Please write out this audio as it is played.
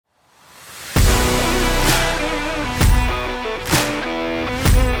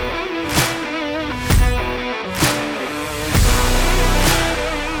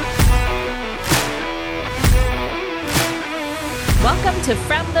to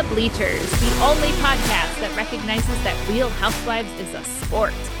From the Bleachers, the only podcast that recognizes that Real Housewives is a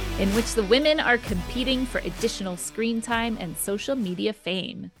sport in which the women are competing for additional screen time and social media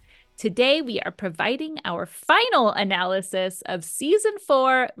fame. Today, we are providing our final analysis of Season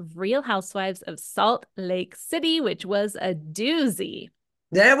 4 of Real Housewives of Salt Lake City, which was a doozy.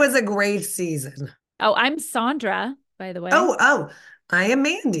 That was a great season. Oh, I'm Sandra, by the way. Oh, I am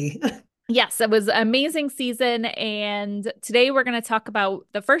Mandy. Yes, it was an amazing season. And today we're going to talk about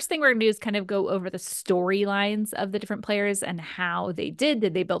the first thing we're going to do is kind of go over the storylines of the different players and how they did.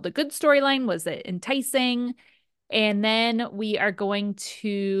 Did they build a good storyline? Was it enticing? And then we are going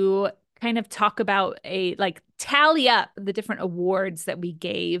to kind of talk about tally up the different awards that we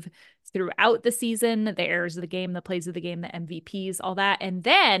gave throughout the season, the errors of the game, the plays of the game, the MVPs, all that. And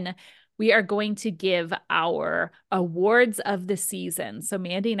then we are going to give our awards of the season. So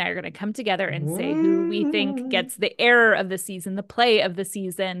Mandy and I are going to come together and say who we think gets the error of the season, the play of the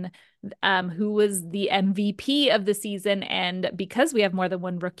season, who was the MVP of the season. And because we have more than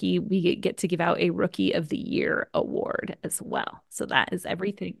one rookie, we get to give out a Rookie of the Year award as well. So that is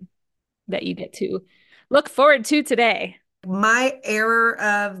everything that you get to look forward to today. My error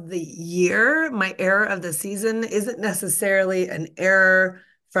of the year, my error of the season isn't necessarily an error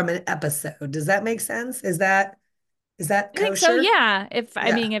from an episode. Does that make sense? Is that I think so, kosher? yeah. Yeah,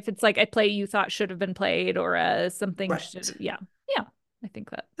 If it's like a play you thought should have been played or something right. should, yeah, yeah. I think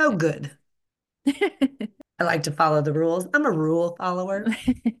that. Oh, good. I like to follow the rules. I'm a rule follower.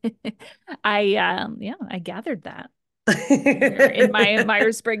 Yeah, I gathered that in my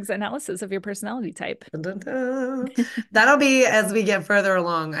Myers-Briggs analysis of your personality type. Dun, dun, dun. That'll be as we get further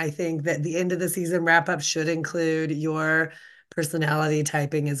along. I think that the end of the season wrap up should include your personality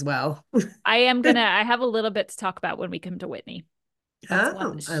typing as well. I have a little bit to talk about when we come to Whitney. That's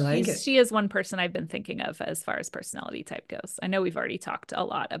one. Oh, I like it. She is one person I've been thinking of as far as personality type goes. I know we've already talked a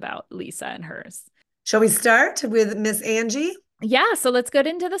lot about Lisa and hers. Shall we start with Miss Angie? Yeah, so let's get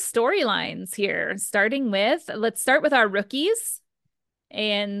into the storylines here. Let's start with our rookies.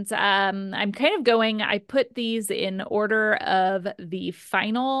 And I'm kind of I put these in order of the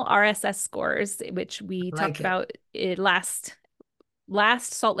final RSS scores, which we I talked like it. about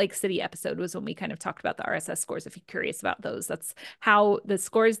last Salt Lake City episode was when we kind of talked about the RSS scores. If you're curious about those, that's how the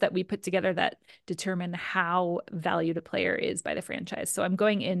scores that we put together that determine how valued a player is by the franchise. So I'm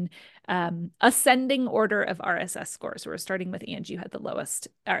going in ascending order of RSS scores. So we're starting with Angie, who had the lowest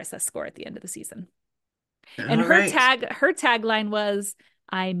RSS score at the end of the season. And All right. her tagline was,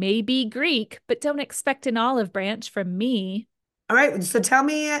 "I may be Greek, but don't expect an olive branch from me." All right. So tell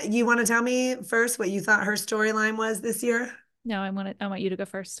me, you want to tell me first what you thought her storyline was this year? No, I want you to go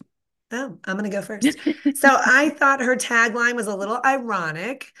first. Oh, I'm going to go first. So I thought her tagline was a little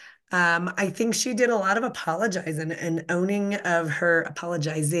ironic. I think she did a lot of apologizing and owning of her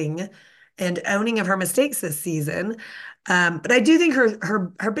apologizing and owning of her mistakes this season. But I do think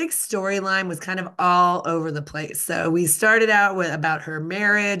her big storyline was kind of all over the place. So we started out with about her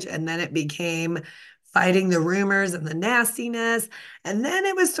marriage, and then it became fighting the rumors and the nastiness. And then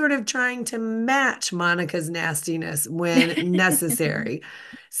it was sort of trying to match Monica's nastiness when necessary.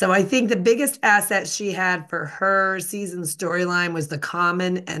 So I think the biggest asset she had for her season storyline was the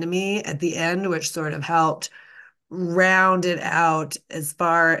common enemy at the end, which sort of helped round it out as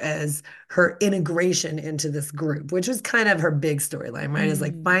far as her integration into this group, which was kind of her big storyline, right? Is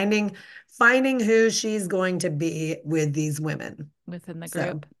like Mm, finding who she's going to be with these women. within the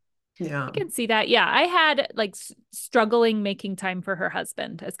So group. I yeah. can see that. Yeah, I had struggling making time for her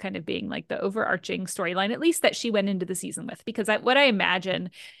husband as kind of being like the overarching storyline, at least that she went into the season with. Because what I imagine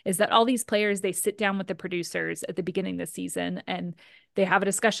is that all these players, they sit down with the producers at the beginning of the season and they have a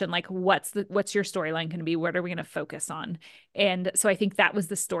discussion like, what's your storyline going to be? What are we going to focus on? And so I think that was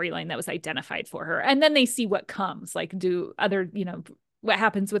the storyline that was identified for her. And then they see what comes, like do other, what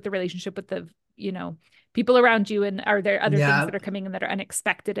happens with the relationship with the, people around you, and are there other things Yeah. that are coming in that are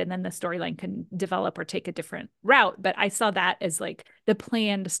unexpected, and then the storyline can develop or take a different route. But I saw that as like the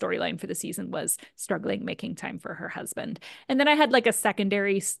planned storyline for the season was struggling making time for her husband. And then I had like a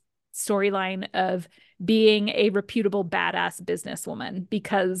secondary storyline of being a reputable badass businesswoman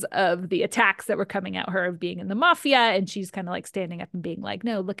because of the attacks that were coming at her of being in the mafia, and she's kind of like standing up and being like,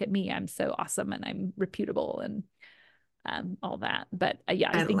 no, look at me, I'm so awesome and I'm reputable and all that. But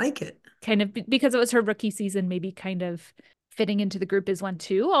yeah, I I think like it. kind of because it was her rookie season, maybe kind of fitting into the group is one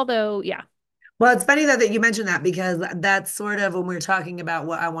too. Although, yeah. Well, it's funny that you mentioned that because that's sort of when we're talking about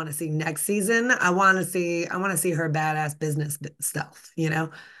what I want to see next season. I want to see her badass business stuff, I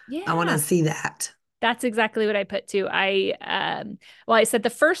want to Yeah. see that. That's exactly what I put too. Well, I said the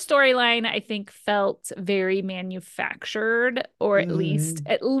first storyline I think felt very manufactured, or at least Mm.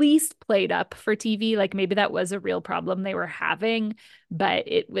 at least played up for TV. Like maybe that was a real problem they were having, but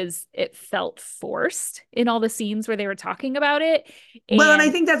it felt forced in all the scenes where they were talking about it. Well, and I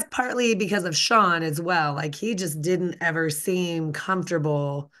And think that's partly because of Sean as well. Like he just didn't ever seem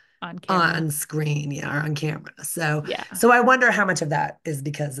comfortable on camera. on screen, yeah, or on camera. So, Yeah. so I wonder how much of that is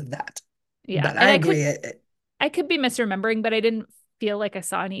because of that. Yeah. But And I agree. I could be misremembering, but I didn't feel like I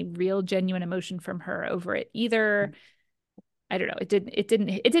saw any real genuine emotion from her over it either. I don't know. It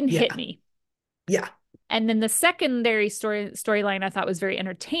didn't hit Yeah, me. yeah, And then the secondary storyline I thought was very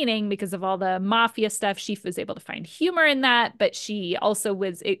entertaining because of all the mafia stuff. She was able to find humor in that, but she also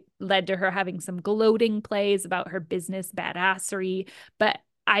it led to her having some gloating plays about her business badassery. But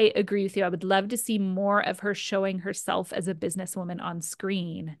I agree with you. I would love to see more of her showing herself as a businesswoman on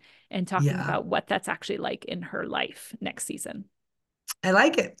screen and talking yeah. about what that's actually like in her life next season. I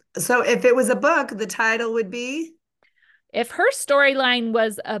like it. So if it was a book, the title would be. If her storyline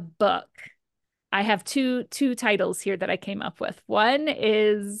was a book, I have two titles here that I came up with. One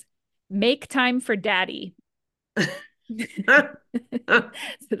is Make Time for Daddy.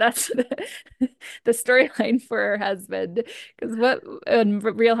 So that's the storyline for her husband. Because what in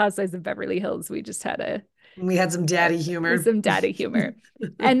Real Housewives of Beverly Hills, we just had We had some daddy humor. some daddy humor.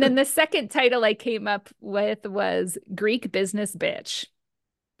 And then the second title I came up with was Greek Business Bitch.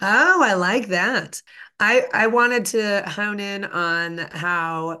 Oh, I like that. I wanted to hone in on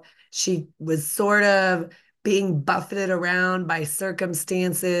how she was sort of being buffeted around by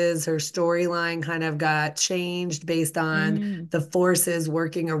circumstances. Her storyline kind of got changed based on Mm, the forces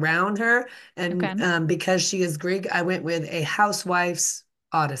working around her. And okay. because she is Greek, I went with a housewife's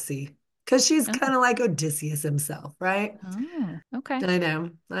odyssey because she's Oh. kind of like Odysseus himself, right? Oh, okay. I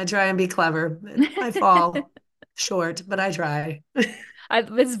know. I try and be clever. I fall short, but I try.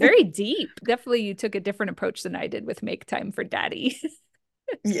 It's very deep. Definitely you took a different approach than I did with Make Time for Daddy.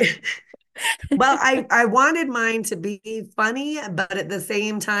 Yeah. Well, I wanted mine to be funny, but at the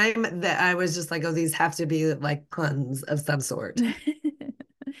same time that I was just like, oh, these have to be like puns of some sort.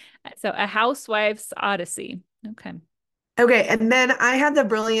 So a housewife's odyssey. Okay. Okay, and then I had the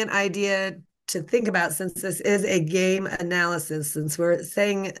brilliant idea to think about since this is a game analysis, since we're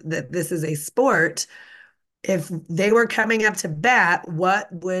saying that this is a sport, if they were coming up to bat, what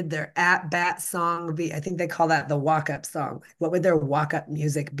would their at bat song be? I think they call that the walk up song. What would their walk up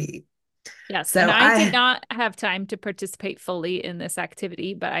music be? Yes. And So I did I not have time to participate fully in this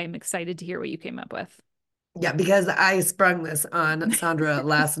activity, but I am excited to hear what you came up with. Yeah, because I sprung this on Sandra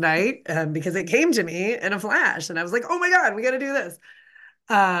last night because it came to me in a flash, and I was like, "Oh my God, we got to do this."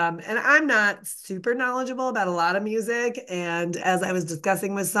 And I'm not super knowledgeable about a lot of music, and as I was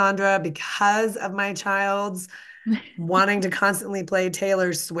discussing with Sandra, because of my child's wanting to constantly play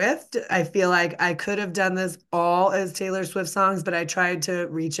Taylor Swift, I feel like I could have done this all as Taylor Swift songs, but I tried to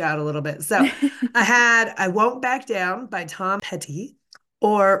reach out a little bit. So I had "I Won't Back Down" by Tom Petty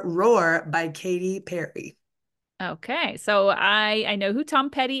or "Roar" by Katy Perry. Okay. So I know who Tom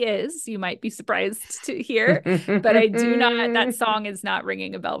Petty is. You might be surprised to hear, but I do not that And song is not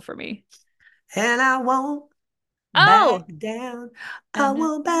ringing a bell for me. I won't back Oh, down. I uh-huh.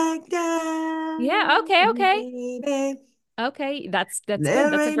 won't back Yeah, down, okay, okay. baby. Okay. That's good. There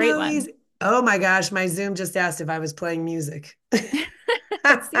That's a ain't great no one. easy. Oh my gosh, my Zoom just asked if I was playing music.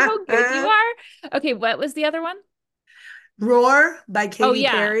 See how good you are? Okay, what was the other one? Roar by Oh Katy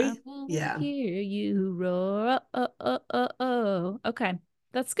yeah. I Perry. wanna Yeah. hear you roar. Oh. Okay.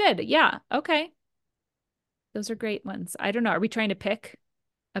 That's good. Yeah. Okay. Those are great ones. I don't know. Are we trying to pick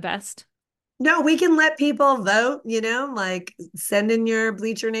a best? No, we can let people vote, like send in your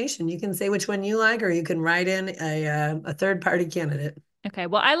Bleacher Nation. You can say which one you like, or you can write in a third party candidate. Okay.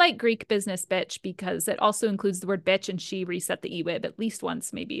 Well, I like Greek business bitch because it also includes the word bitch and she reset the EWIB at least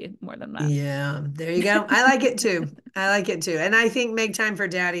once, maybe more than that. Yeah, there you go. I like it too. I like it too. And I think Make Time for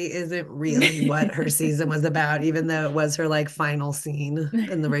Daddy isn't really what her season was about, even though it was her like final scene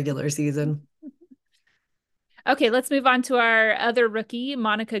in the regular season. Okay, let's move on to our other rookie,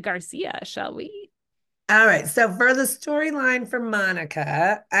 Monica Garcia, shall we? All right. So for the storyline for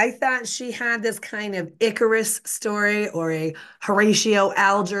Monica, I thought she had this kind of Icarus story or a Horatio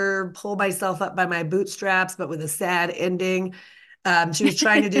Alger pull myself up by my bootstraps, but with a sad ending. She was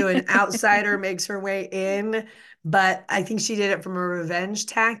trying to do an outsider makes her way in, but I think she did it from a revenge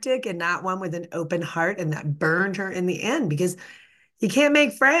tactic and not one with an open heart. And that burned her in the end because you can't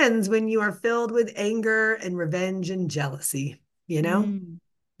make friends when you are filled with anger and revenge and jealousy. You know, Mm,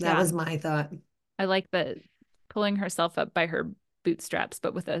 that yeah, was my thought. I like the pulling herself up by her bootstraps,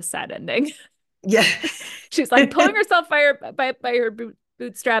 but with a sad ending. Yeah. She's like pulling herself by her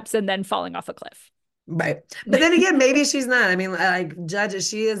bootstraps and then falling off a cliff. Right. But then again, maybe she's not. I mean, like Judge,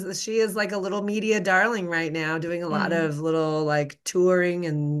 she is like a little media darling right now, doing a lot Mm. of little like touring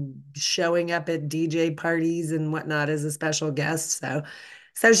and showing up at DJ parties and whatnot as a special guest.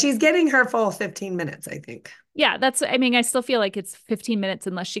 So she's getting her full 15 minutes, I think. Yeah, I mean, I still feel like it's 15 minutes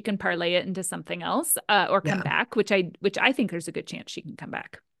unless she can parlay it into something else, or come Yeah. back, which I think there's a good chance she can come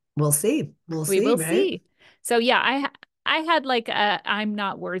back. We'll see. We'll We see, will right? see. So yeah, I had like a I'm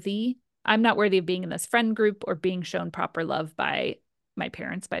not worthy. I'm not worthy of being in this friend group or being shown proper love by my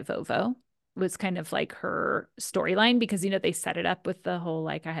parents, by Vovo, was kind of like her storyline because they set it up with the whole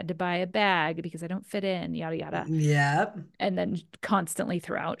like I had to buy a bag because I don't fit in, yada yada. Yeah. And then constantly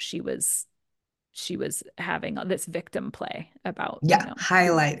throughout she was having this victim play about, Yeah.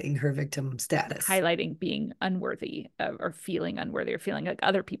 Highlighting her victim status. highlighting being unworthy, or feeling unworthy or feeling like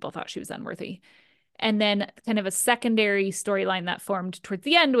other people thought she was unworthy. And then kind of a secondary storyline that formed towards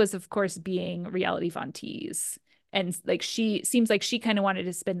the end was, of course, being Reality Von Teese. And like she seems like she kind of wanted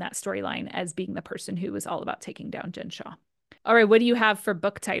to spin that storyline as being the person who was all about taking down Jen Shaw. All right, what do you have for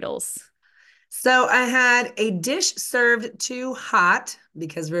book titles? So I had a dish served too hot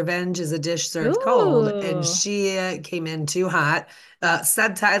because revenge is a dish served cold, and Ooh, she came in too hot.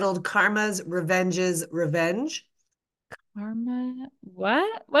 Subtitled Karma's Revenge's Revenge. Karma.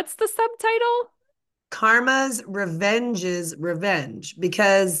 What? What's the subtitle? Karma's Revenge's Revenge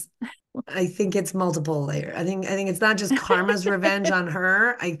because I think it's multiple layer. I think it's not just Karma's revenge on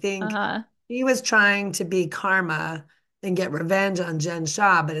her. I think Uh-huh. he was trying to be Karma and get revenge on Jen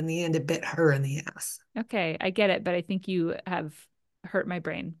Shaw, but in the end, it bit her in the ass. Okay, I get it, but I think you have hurt my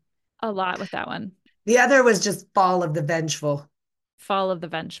brain a lot with that one. The other was just Fall of the Vengeful. Fall of the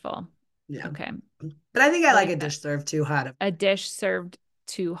Vengeful. Yeah. Okay, But I think I I like like a that. dish served too hot. A dish served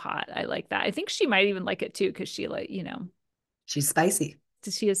too hot. I like that. I think she might even like it too because she like, She's spicy.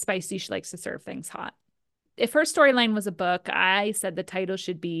 she is spicy. She likes to serve things hot. If her storyline was a book, I said the title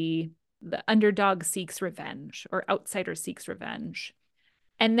should be The Underdog Seeks Revenge or Outsider Seeks Revenge.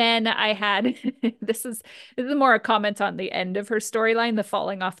 And then I had this is more a comment on the end of her storyline, the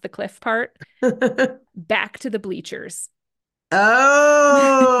falling off the cliff part. Back to the bleachers.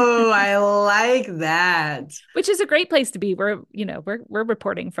 Oh, I like that. Which is a great place to be. We're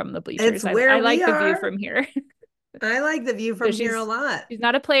reporting from the It's bleachers. I where we like the view are. from here. I like the view So from here a lot. she's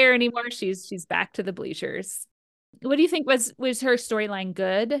not a player anymore. She's back to the bleachers. What do you think was her storyline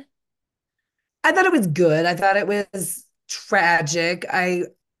good? I thought it was good. I thought it was tragic. I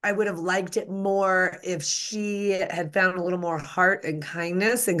would have liked it more if she had found a little more heart and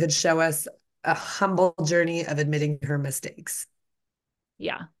kindness and could show us a humble journey of admitting her mistakes.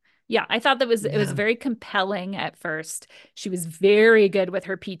 Yeah. Yeah, I thought that was it was Yeah. very compelling at first. She was very good with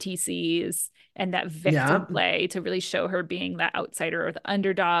her PTCs and that Yeah. victim play to really show her being that outsider or the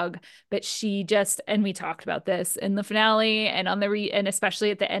underdog. But she just, and we talked about this in the finale and and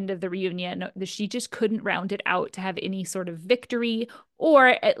especially at the end of the reunion, she just couldn't round it out to have any sort of victory or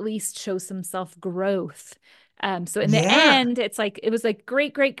at least show some self growth. So in the Yeah. end, it's like it was like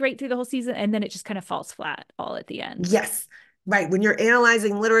great, great, great through the whole season, and then it just kind of falls flat all at the end. Yes. Right. When you're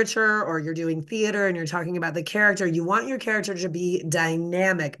analyzing literature or you're doing theater and you're talking about the character, you want your character to be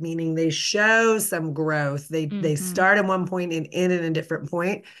dynamic, meaning they show some growth. They Hmm. start at one point and end at a different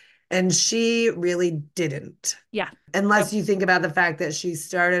point. And she really didn't. Yeah. Unless Nope. you think about the fact that she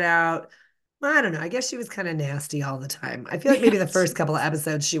started out, well, I don't know. I guess she was kind of nasty all the time. I feel like Yeah, maybe the she first couple of was.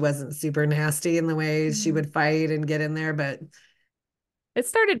 episodes she wasn't super nasty in the way she Mhm. would fight and get in there, but It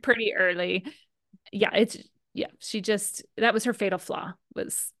started pretty early. Yeah, yeah, she just that was her fatal flaw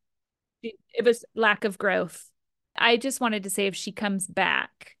was it was lack of growth. I just wanted to say if she comes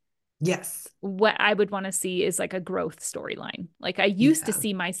back, yes. what I would want to see is like a growth storyline. Like I used to Yeah.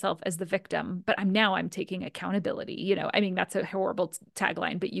 see myself as the victim, but I'm taking accountability. I mean that's a horrible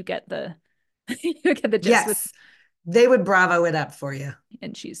tagline, but you get the you get the gist with Yes. They would bravo it up for you.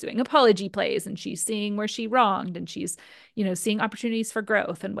 and she's doing apology plays and she's seeing where she wronged and she's seeing opportunities for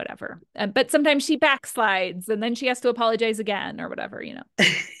growth and whatever, but sometimes she backslides and then she has to apologize again or whatever.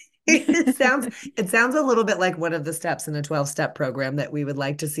 it sounds it sounds a little bit like one of the steps in a 12-step program that we would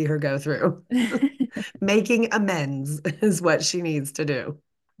like to see her go through. Making amends is what she needs to do.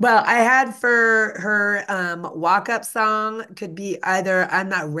 Well, I had for her walk-up song could be either I'm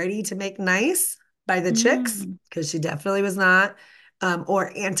Not Ready to Make Nice by the Chicks, Mm, because she definitely was not,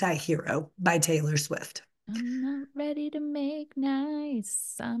 or Anti-Hero by Taylor Swift. I'm not ready to make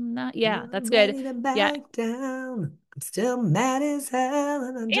nice. I'm not. Yeah, Not that's good. ready to Yeah, back down. I'm still mad as hell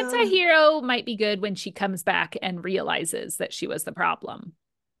and I don't. anti-hero might be good when she comes back and realizes that she was the problem.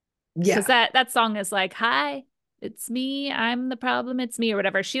 Because Yeah. that song is like, hi, it's me, I'm the problem, it's me, or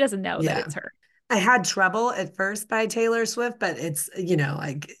whatever. She doesn't know that Yeah. it's her. I had trouble at first by Taylor Swift, but it's,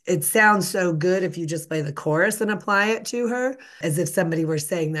 like it sounds so good if you just play the chorus and apply it to her, as if somebody were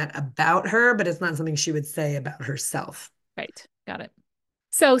saying that about her, but it's not something she would say about herself. Right. Got it.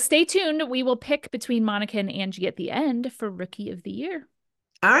 So stay tuned. We will pick between Monica and Angie at the end for Rookie of the Year.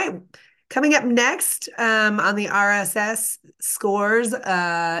 All right. Coming up next on the RSS scores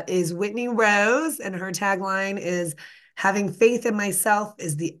is Whitney Rose, and her tagline is having faith in myself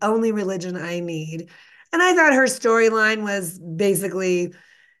is the only religion I need. And I thought her storyline was basically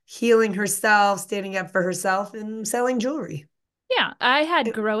healing herself, standing up for herself, and selling jewelry. Yeah, I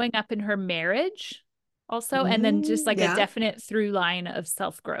had growing up in her marriage also, and then just like a Yeah. definite through line of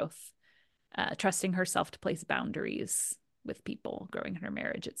self-growth, trusting herself to place boundaries with people, growing in her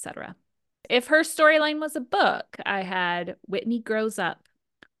marriage, etc. If her storyline was a book, I had Whitney grows up,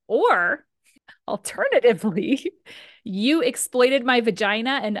 or alternatively, You Exploited My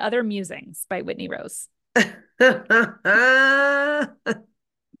Vagina and Other Musings by Whitney Rose.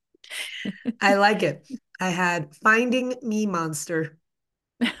 I like it. I had Finding Me Monster.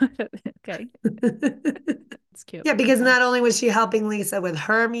 Okay, it's cute. Yeah, I'm because fine. not only was she helping Lisa with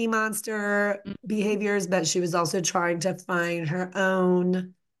her me monster Mhm. behaviors, but she was also trying to find her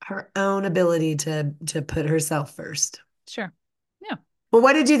own ability to put herself first. Sure. Yeah. Well,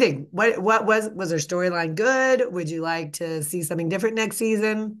 what did you think? What was her storyline good? Would you like to see something different next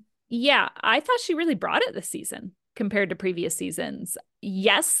season? Yeah, I thought she really brought it this season compared to previous seasons.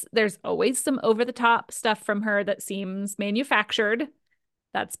 Yes, there's always some over the top stuff from her that seems manufactured.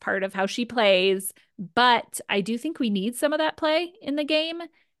 That's part of how she plays. But I do think we need some of that play in the game.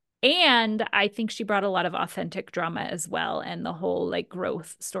 And I think she brought a lot of authentic drama as well. And the whole like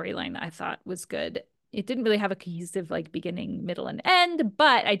growth storyline I thought was good. It didn't really have a cohesive like beginning, middle, and end,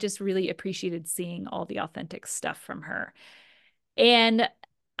 but I just really appreciated seeing all the authentic stuff from her. And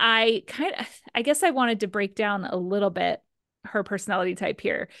I guess I wanted to break down a little bit her personality type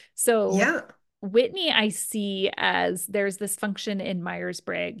here. So Yeah. Whitney, I see as there's this function in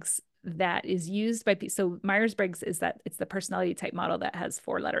Myers-Briggs that is used by people. So Myers-Briggs is that it's the personality type model that has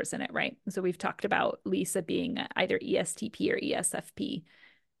 4 letters in it, right? So we've talked about Lisa being either ESTP or ESFP.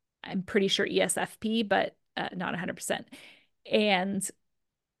 I'm pretty sure ESFP, but not 100%. And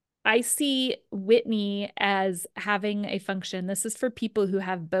I see Whitney as having a function. This is for people who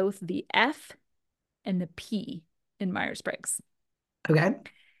have both the F and the P in Myers-Briggs. Okay.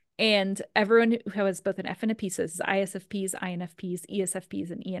 And everyone who has both an F and a P, so this is ISFPs, INFPs, ESFPs,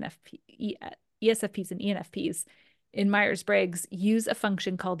 and ESFPs and ENFPs in Myers-Briggs use a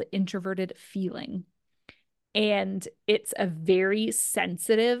function called introverted feeling. And it's a very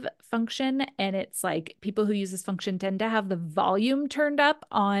sensitive function. And it's like people who use this function tend to have the volume turned up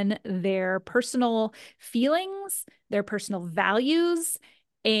on their personal feelings, their personal values,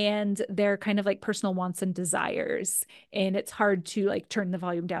 and their kind of like personal wants and desires. And it's hard to like turn the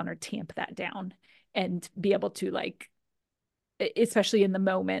volume down or tamp that down and be able to like, especially in the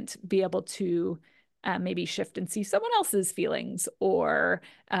moment, be able to maybe shift and see someone else's feelings or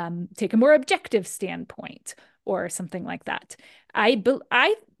take a more objective standpoint or something like that.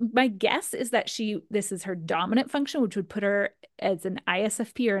 My guess is that this is her dominant function, which would put her as an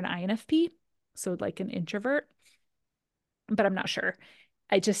ISFP or an INFP, so like an introvert, but I'm not sure.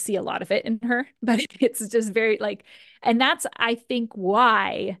 I just see a lot of it in her, but it's just very like, and that's I think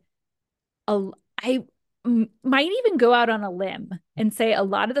why I might even go out on a limb and say a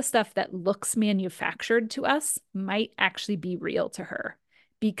lot of the stuff that looks manufactured to us might actually be real to her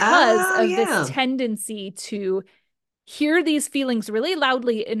because Oh, of this yeah. tendency to hear these feelings really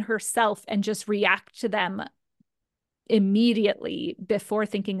loudly in herself and just react to them immediately before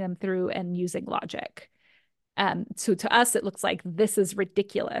thinking them through and using logic. So to us, it looks like this is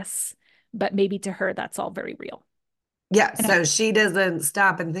ridiculous, but maybe to her, that's all very real. Yeah, And so she doesn't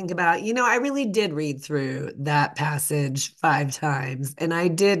stop and think about, I really did read through that passage 5 times and I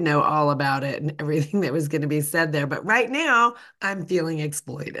did know all about it and everything that was going to be said there. But right now, I'm feeling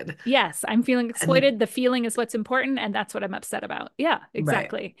exploited. yes, I'm feeling And exploited. The feeling is what's important, and that's what I'm upset about. Yeah, right.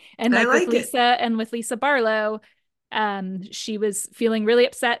 exactly. And I like with like Lisa it. and with Lisa Barlow, she was feeling really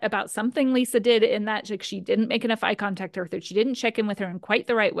upset about something Lisa did in that like she didn't make enough eye contact with her. She didn't check in with her in quite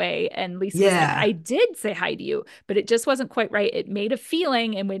the right way. And Lisa was like, I Yeah, did say hi to you, but it just wasn't quite right. It made a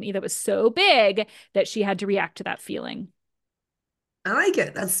feeling, and when that was so big that she had to react to that feeling. I like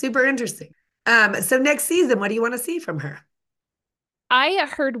it. That's super interesting. So next season, what do you want to see from her? I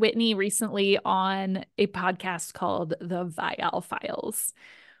heard Whitney recently on a podcast called The Vial Files,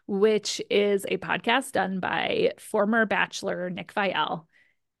 which is a podcast done by former Bachelor Nick Vial.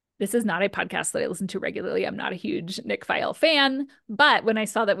 This is not a podcast that I listen to regularly. I'm not a huge Nick Viall fan, but when I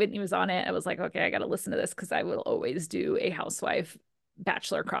saw that Whitney was on it, I was like, okay, I got to listen to this because I will always do a housewife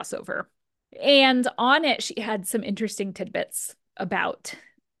bachelor crossover. And on it, she had some interesting tidbits about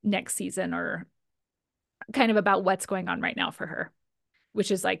next season, or kind of about what's going on right now for her,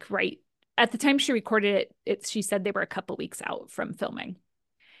 which is like right at the time she recorded it, she said they were a couple weeks out from filming.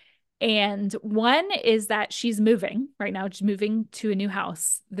 And one is that she's moving right now, she's moving to a new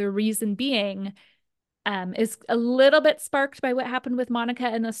house. The reason being is a little bit sparked by what happened with Monica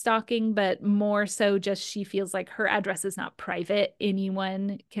and the stalking, but more so just she feels like her address is not private.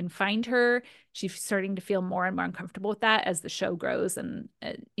 Anyone can find her. She's starting to feel more and more uncomfortable with that as the show grows, and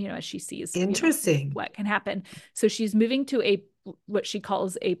as she sees, Interesting. what can happen. So she's moving to a what she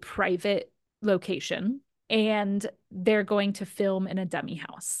calls a private location, and they're going to film in a dummy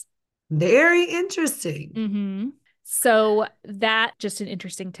house. Very interesting. Mm-hmm. So that just an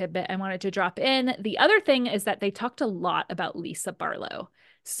interesting tidbit I wanted to drop in. The other thing is that they talked a lot about Lisa Barlow.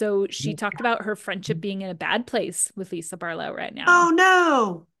 So she talked about her friendship being in a bad place with Lisa Barlow right now. Oh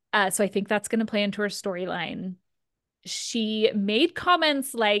no. So I think that's going to play into her storyline. She made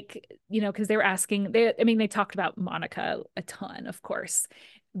comments like, because they were asking, they talked about Monica a ton, of course,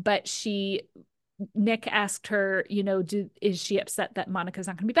 but Nick asked her, is she upset that Monica's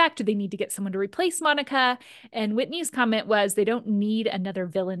not going to be back? Do they need to get someone to replace Monica? And Whitney's comment was they don't need another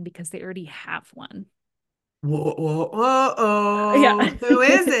villain because they already have one. Whoa, whoa, whoa, Yeah. oh. Who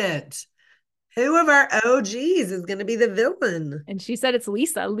is it? Who of our OGs is going to be the villain? And she said it's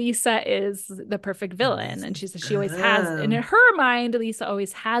Lisa. Lisa is the perfect villain. And she said she always has, and in Oh, her mind, Lisa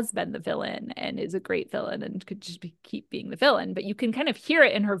always has been the villain and is a great villain and could just keep being the villain. But you can kind of hear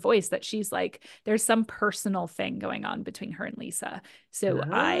it in her voice that she's like, there's some personal thing going on between her and Lisa. So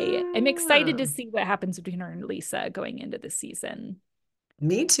I am excited to oh. see what happens between her and Lisa going into the season.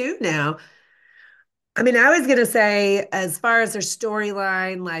 Me too now. I mean, I was gonna say, as far as their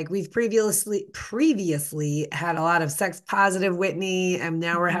storyline, like we've previously had a lot of sex positive Whitney, and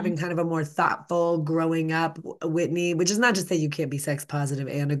now we're Mm-hmm. having kind of a more thoughtful growing up Whitney, which is not to say you can't be sex positive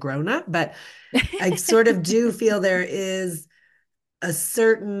and a grown up, but I sort of do feel there is a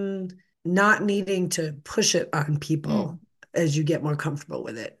certain not needing to push it on Mm. people as you get more comfortable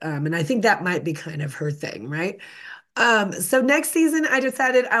with it. And I think that might be kind of her thing, right? So next season, I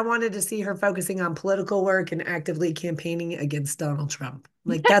decided I wanted to see her focusing on political work and actively campaigning against Donald Trump.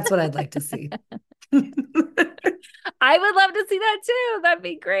 Like that's what I'd like to see. I would love to see that too. That'd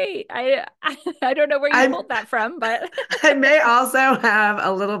be great. I don't know where you I pulled that from, but I may also have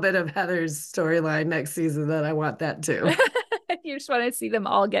a little bit of Heather's storyline next season that I want that too. you just want to see them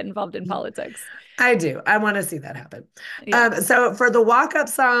all get involved in politics. I do. I want to see that happen. Yeah. So for the walk-up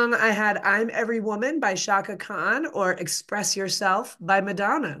song, I had "I'm Every Woman" by Shaka Khan or "Express Yourself" by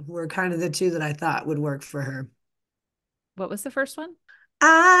Madonna, were kind of the two that I thought would work for her. What was the first one?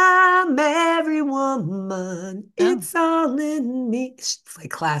 I'm every woman. Oh, It's all in me. It's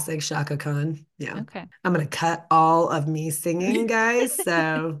like classic Shaka Khan. Yeah. okay. I'm going to cut all of me singing, guys.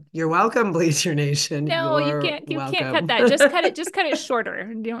 So you're welcome, Bleacher Nation. No, you You're can't. You can't cut welcome. that. Just cut it. Just cut it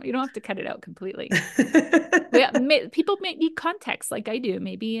shorter. You don't have to cut it out completely. People may need context, like I do.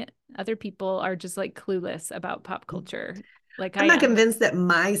 Maybe other people are just like clueless about pop culture, like I'm I not am. convinced that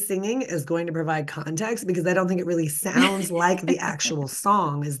my singing is going to provide context because I don't think it really sounds like the actual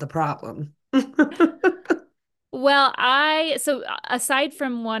song is the problem. Well, so aside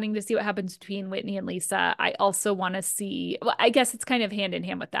from wanting to see what happens between Whitney and Lisa, I also want to see, well, I guess it's kind of hand in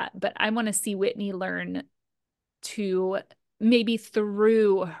hand with that, but I want to see Whitney learn to maybe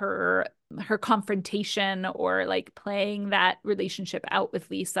through her confrontation or like playing that relationship out with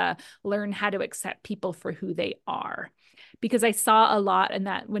Lisa, learn how to accept people for who they are. Because I saw a lot in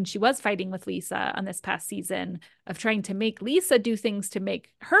that when she was fighting with Lisa on this past season of trying to make Lisa do things to make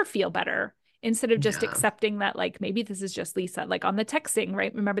her feel better instead of just Yeah. accepting that like maybe this is just Lisa, like on the texting,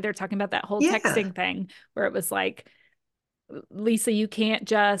 right? Remember they're talking about that whole Yeah. texting thing where it was like, Lisa, you can't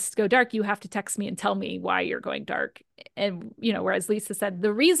just go dark. You have to text me and tell me why you're going dark. And, whereas Lisa said,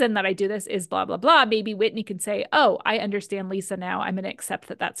 the reason that I do this is blah, blah, blah. Maybe Whitney can say, oh, I understand Lisa now. I'm going to accept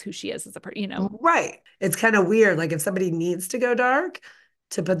that that's who she is as a person. Right. It's kind of weird. Like if somebody needs to go dark,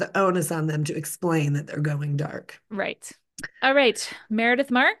 to put the onus on them to explain that they're going dark. Right. All right.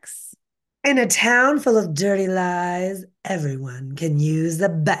 Meredith Marks. In a town full of dirty lies, everyone can use a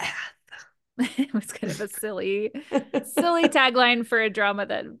bath. It was kind of a silly tagline for a drama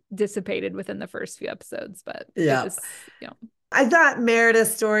that dissipated within the first few episodes, but it Yeah. was. I thought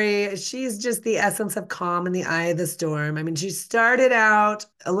Meredith's story, she's just the essence of calm in the eye of the storm. I mean, she started out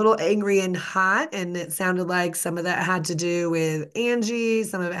a little angry and hot, and it sounded like some of that had to do with Angie,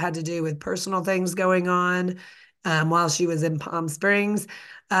 some of it had to do with personal things going on while she was in Palm Springs.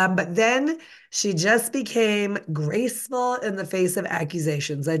 But then she just became graceful in the face of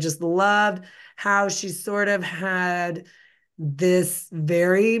accusations. I just loved how she sort of had this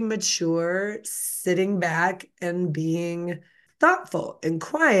very mature sitting back and being thoughtful and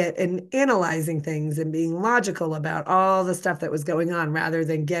quiet and analyzing things and being logical about all the stuff that was going on rather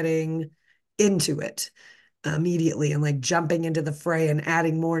than getting into it immediately and like jumping into the fray and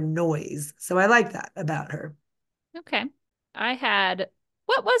adding more noise. So I like that about her. Okay. I had,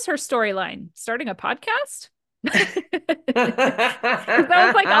 what was her storyline? Starting a podcast? Because that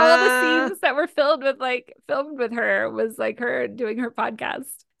was like all the scenes that were filmed with her was like her doing her podcast.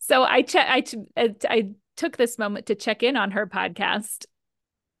 So I took this moment to check in on her podcast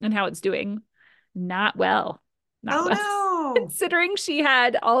and how it's doing. Not well. Not Oh well. no. Considering she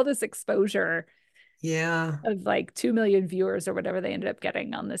had all this exposure Yeah. of like 2 million viewers or whatever they ended up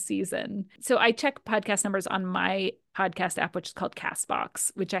getting on this season. So I check podcast numbers on my podcast app, which is called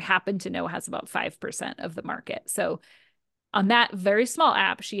Castbox, which I happen to know has about 5% of the market. So on that very small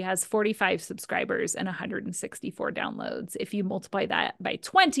app, she has 45 subscribers and 164 downloads. If you multiply that by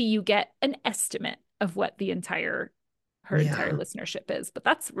 20, you get an estimate of what her entire Yeah. listenership is. But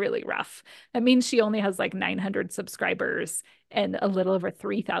that's really rough. That means she only has like 900 subscribers and a little over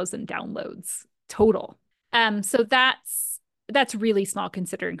 3,000 downloads total. So that's really small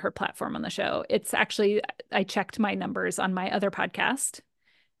considering her platform on the show. It's actually, I checked my numbers on my other podcast,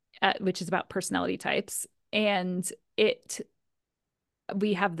 which is about personality types, and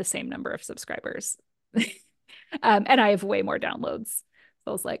we have the same number of subscribers. And I have way more downloads. So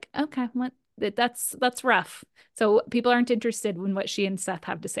I was like, okay, that's rough. So people aren't interested in what she and Seth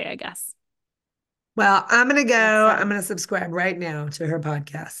have to say, I guess. Well, I'm going to That's go. I'm sad. going to subscribe right now to her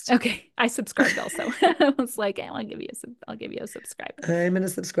podcast. Okay, I subscribed also. I was like, I'll give you a subscribe. I'm going to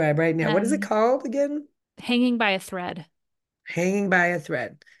subscribe right now. What is it Um, called again? Hanging by a thread. Hanging by a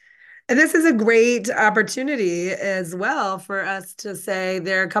thread. And this is a great opportunity as well for us to say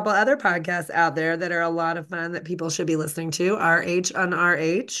there are a couple other podcasts out there that are a lot of fun that people should be listening to. RH on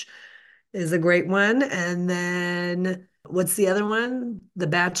RH is a great one. And then what's the other one? The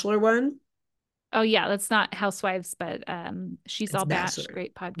Bachelor one? Oh yeah, that's not Housewives, but She's It's All Batch, Bachelor.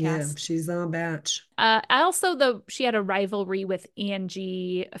 great Yeah, podcast. she's on Batch. I also though she had a rivalry with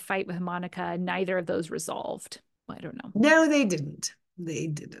Angie, a fight with Monica. Neither of those resolved. Well, I don't know. No, they didn't. They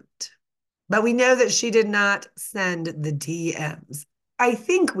didn't. But we know that she did not send the DMs. I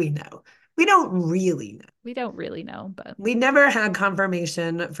think we know. We don't really know. We don't really know, but We never had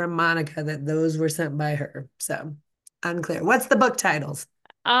confirmation from Monica that those were sent by her. So unclear. What's the book titles?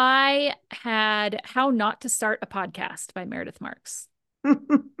 I had How Not to Start a Podcast by Meredith Marks.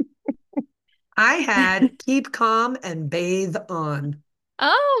 I had Keep Calm and Bathe On.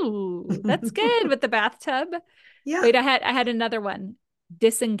 Oh, that's good with the bathtub. Yeah. Wait, I had another one,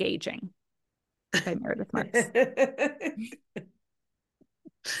 Disengaging by Meredith Marks.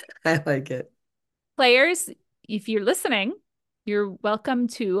 I like it. Players, if you're listening, you're welcome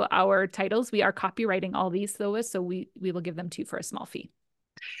to our titles. We are copywriting all these though, so we will give them to you for a small fee.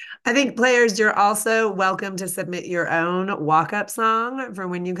 I think players, you're also welcome to submit your own walk-up song for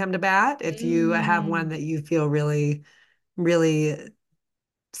when you come to bat if you have one Mm, that you feel really, really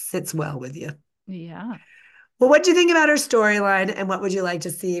sits well with you. yeah. Well, what do you think about her storyline and what would you like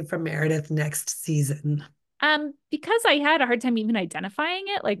to see from Meredith next season? Because I had a hard time even identifying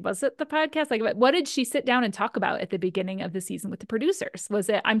it, like, was it the podcast? Like, what did she sit down and talk about at the beginning of the season with the producers? Was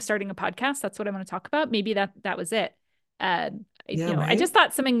it, I'm starting a podcast? That's what I want to talk about. Maybe that was it. Yeah, I right? just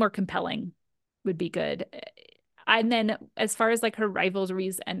thought something more compelling would be good. And then as far as like her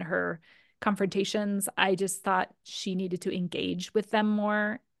rivalries and her confrontations, I just thought she needed to engage with them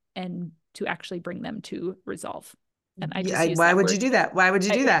more and to actually bring them to resolve. And I just Yeah, use why that would you word. do that? Why would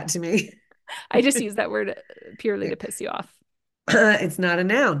you do I, that to me? I just use that word purely to piss you off. It's not a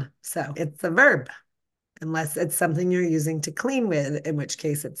noun, so it's a verb, unless it's something you're using to clean with, in which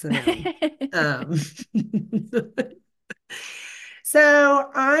case it's a noun. Um, so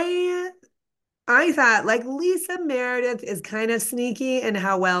I thought like Lisa Meredith is kind of sneaky in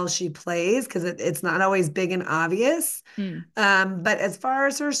how well she plays because it's not always big and obvious. Mm, But as far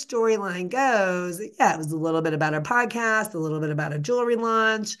as her storyline goes, yeah, it was a little bit about her podcast, a little bit about a jewelry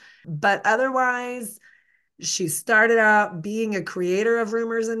launch, but otherwise, she started out being a creator of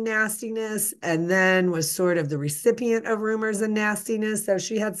rumors and nastiness and then was sort of the recipient of rumors and nastiness. So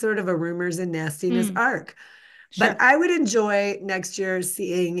she had sort of a rumors and nastiness mm. arc. But Sure. I would enjoy next year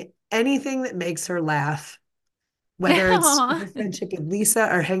seeing anything that makes her laugh, whether it's Aw. her friendship with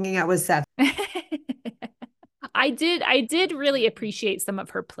Lisa or hanging out with Seth. I did really appreciate some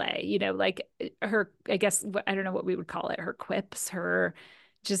of her play, like her, I guess, I don't know what we would call it, her quips,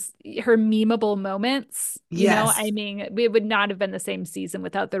 just her memeable moments. I Yes, mean, we would not have been the same season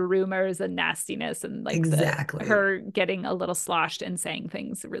without the rumors and nastiness and like the exactly. her getting a little sloshed and saying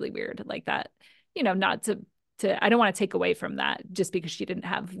things really weird like that. Not to I don't want to take away from that just because she didn't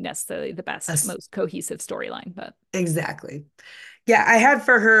have necessarily the best, Us- most cohesive storyline, but exactly. Yeah, I had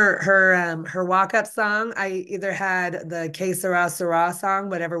for her walk-up song, I either had the Que Sera Sera song,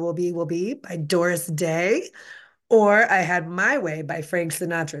 Whatever Will Be by Doris Day, or I had My Way by Frank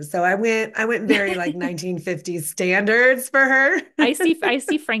Sinatra. So I went very like 1950s standards for her. I see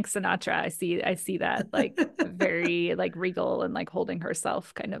Frank Sinatra. I see that like very like regal and like holding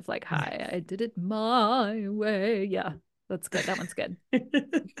herself kind of like, hi, I did it my way. Yeah, that's good. That one's good.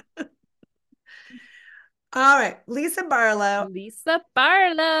 All right, Lisa Barlow. Lisa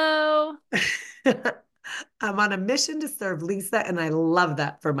Barlow. I'm on a mission to serve Lisa, and I love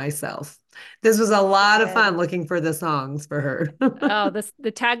that for myself. This was a lot of fun Good. looking for the songs for her. Oh, this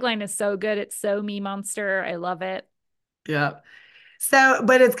the tagline is so good. It's so me monster. I love it. Yeah. So,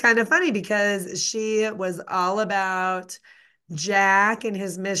 but it's kind of funny because she was all about Jack and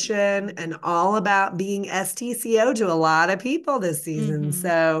his mission and all about being STCO to a lot of people this season. Hmm.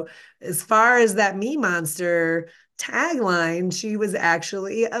 So, as far as that me monster tagline, she was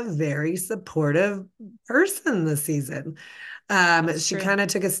actually a very supportive person this season. That's She true. kind of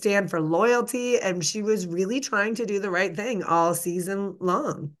took a stand for loyalty and she was really trying to do the right thing all season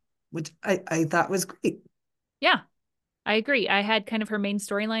long, which I thought was great. Yeah, I agree. I had kind of her main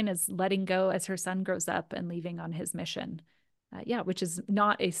storyline as letting go as her son grows up and leaving on his mission. Yeah, which is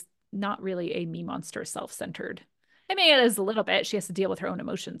not really a me monster self-centered. I mean, it is a little bit. She has to deal with her own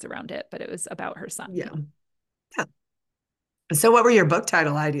emotions around it, but it was about her son. Yeah. Yeah. Yeah. So, what were your book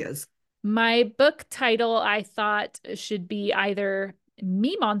title ideas? My book title I thought should be either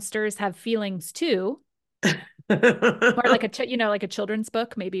Me Monsters Have Feelings Too, or like like a children's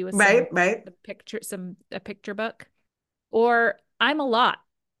book, maybe with Right, right. a picture book, or I'm a Lot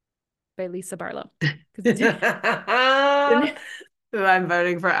by Lisa Barlow. Because I'm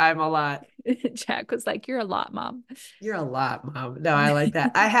voting for I'm a lot. Jack was like, "You're a lot, mom." You're a lot, Mom. No, I like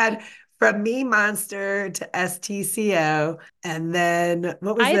that. I had from Me Monster to STCO. And then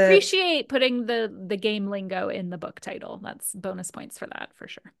what I was the appreciate putting the game lingo in the book title. That's bonus points for that for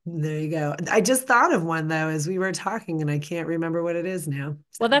sure. there you go. I just thought of one though as we were talking, and I can't remember what it is now. Well,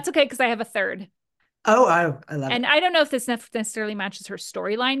 So that's okay because I have a third. I love And it. I don't know if this necessarily matches her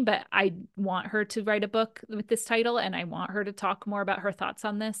storyline, but I want her to write a book with this title and I want her to talk more about her thoughts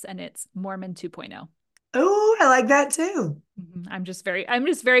on this. And it's Mormon 2.0. Oh, I like that too. I'm just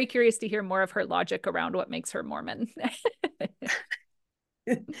very curious to hear more of her logic around what makes her Mormon.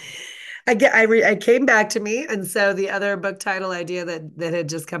 I came back to me, and so the other book title idea that had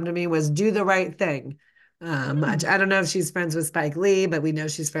just come to me was "Do the Right Thing." Hmm. I don't know if she's friends with Spike Lee, but we know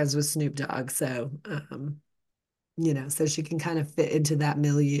she's friends with Snoop Dogg, so so she can kind of fit into that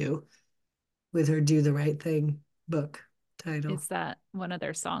milieu with her "Do the Right Thing" book title. Is that one of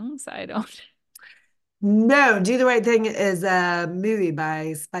their songs? I don't. No, Do the Right Thing is a movie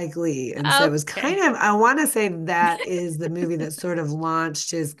by Spike Lee. And so it was kind Okay. of, I want to say that is the movie that sort of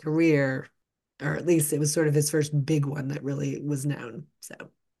launched his career, or at least it was sort of his first big one that really was known. So,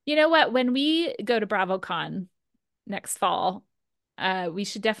 You know what? When we go to BravoCon next fall, we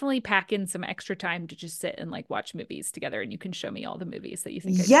should definitely pack in some extra time to just sit and like watch movies together, and you can show me all the movies that you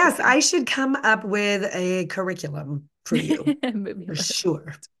think I need to yes, see. I should come up with a curriculum for you Movie for list.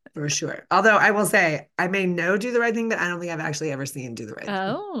 sure. For sure. Although I will say, I may know Do the Right Thing, but I don't think I've actually ever seen Do the Right Thing.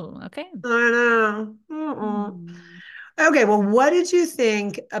 Oh, okay. I know. Mm-mm. Hmm. Okay, well, what did you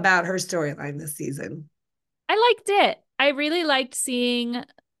think about her storyline this season? I liked it. I really liked seeing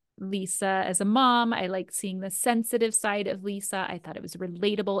Lisa as a mom. I liked seeing the sensitive side of Lisa. I thought it was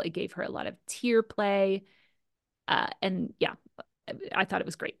relatable. It gave her a lot of tear play. And yeah, I thought it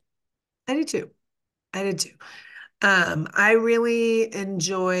was great. I did too. I did too. I really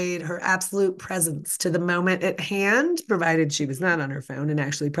enjoyed her absolute presence to the moment at hand, provided she was not on her phone and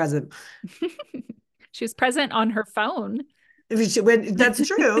actually present. She was present on her phone. That's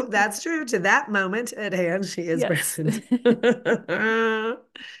true. That's true. To that moment at hand, she is Yes. present.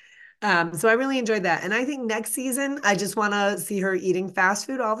 So I really enjoyed that. And I think next season, I just want to see her eating fast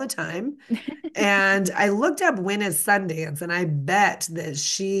food all the time. And I looked up when is Sundance, and I bet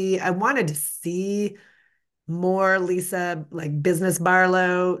that I wanted to see more Lisa like business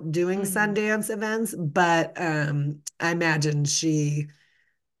Barlow doing Mm. Sundance events, but I imagine she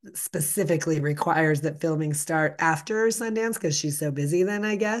specifically requires that filming start after Sundance because she's so busy then,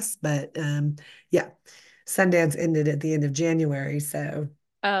 I guess. But yeah, Sundance ended at the end of January,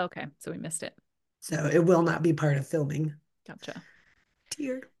 Oh, okay. So we missed it. so it will not be part of filming. Gotcha.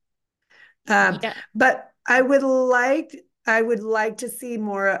 Dear. Um, Yeah. but I would like to see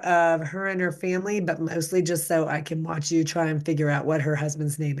more of her and her family, but mostly just so I can watch you try and figure out what her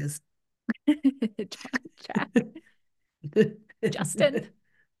husband's name is. Jack, Justin,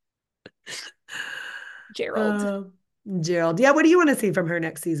 Gerald. Uh, Gerald. Yeah, what do you want to see from her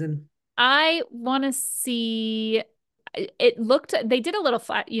next season? I want to see it looked they did a little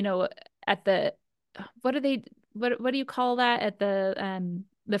flat, at the what do they what do you call that at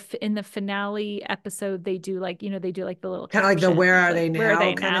in the finale episode they do like, they do like the little Kind of like the caption. where It's are like, they where are now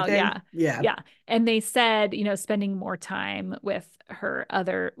they kind of now? thing. Yeah. Yeah. Yeah. And they said, spending more time with her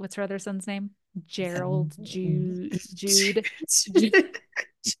other what's her other son's name? Gerald, Jude,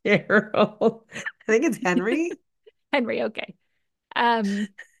 Gerald. I think it's Henry, Henry. Okay. Um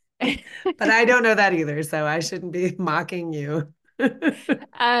but I don't know that either, so I shouldn't be mocking you.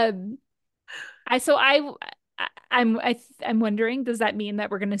 um I so I- I'm I I'm wondering, does that mean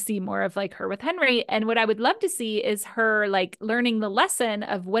that we're going to see more of like her with Henry? And what I would love to see is her like learning the lesson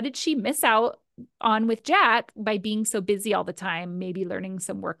of what did she miss out on with Jack by being so busy all the time, maybe learning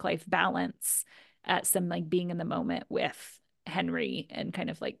some work-life balance, some like being in the moment with Henry and kind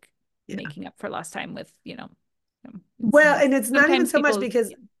of like Yeah. making up for lost time with, Well, and it's not even sometimes so much people,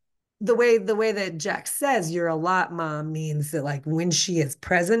 because the way that Jack says you're a lot mom means that like when she is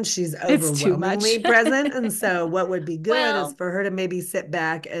present, she's it's too much. overwhelmingly present. And so what would be good is Well, for her to maybe sit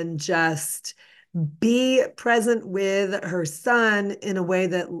back and just be present with her son in a way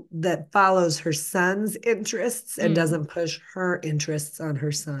that follows her son's interests and mm, doesn't push her interests on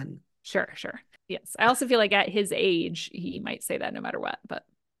her son. sure, sure. Yes. I also feel like at his age, he might say that no matter what, but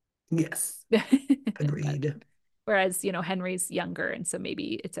Yes, but agreed. whereas, Henry's younger, and so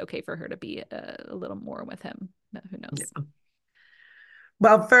maybe it's okay for her to be a little more with him. But who knows? Yeah.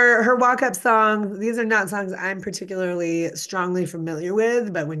 Well, for her walk-up songs, these are not songs I'm particularly strongly familiar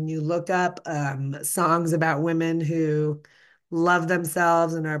with, but when you look up songs about women who love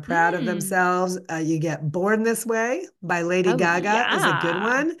themselves and are proud of Mm. themselves, you get Born This Way by Lady Oh Gaga is a good yeah.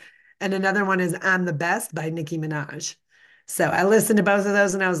 one. And another one is I'm the Best by Nicki Minaj. So I listened to both of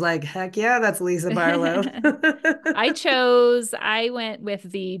those and I was like, heck yeah, that's Lisa Barlow. I went with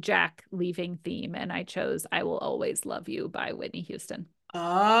the Jack leaving theme, and I chose I Will Always Love You by Whitney Houston.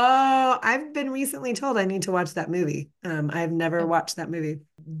 Oh, I've been recently told I need to watch that movie. I've never Oh, watched that movie.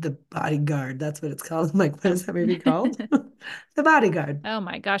 The Bodyguard, that's what it's called. I'm like, what oh. is that movie called? The Bodyguard. Oh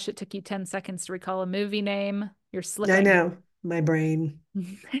my gosh, it took you 10 seconds to recall a movie name. You're I slipping. know, my brain.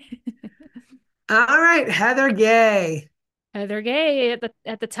 All right, Heather Gay, Heather Gay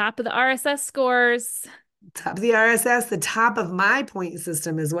at the top of the RSS scores. top of the RSS, the top of my point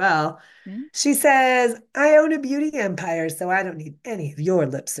system as well. Hmm? She says, I own a beauty empire, so I don't need any of your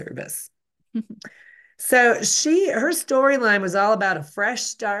lip service. So her storyline was all about a fresh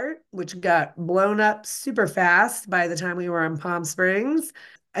start, which got blown up super fast by the time we were in Palm Springs.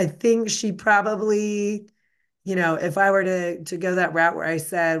 I think she probably, if I were to go that route where I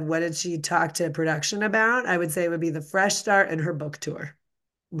said, what did she talk to production about? I would say it would be the fresh start and her book tour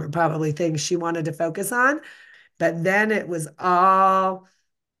were probably things she wanted to focus on. But then it was all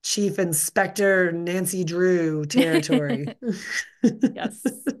Chief Inspector Nancy Drew territory. Yes.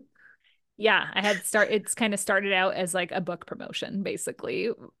 Yeah, it's kind of started out as like a book promotion, basically.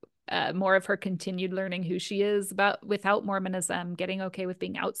 More of her continued learning who she is about without Mormonism, getting okay with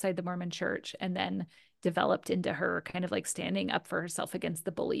being outside the Mormon church, and then developed into her kind of like standing up for herself against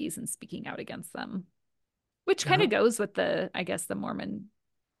the bullies and speaking out against them, which kind Yeah. of goes with I guess, the Mormon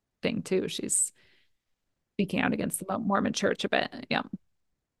thing too. She's speaking out against the Mormon church a bit. Yeah.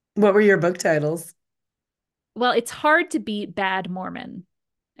 What were your book titles? Well, it's hard to beat Bad Mormon.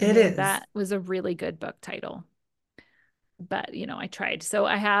 I It think is. that was a really good book title. But, I tried. So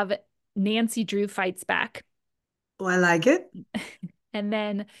I have Nancy Drew Fights Back. Oh, I like it. And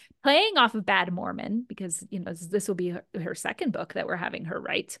then playing off of Bad Mormon, because, this will be her second book that we're having her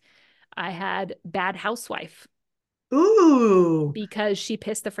write, I had Bad Housewife Ooh. because she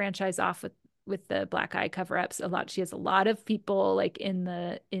pissed the franchise off with the black eye cover-ups a lot. She has a lot of people like in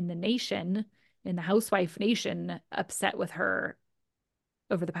the nation, in the housewife nation, upset with her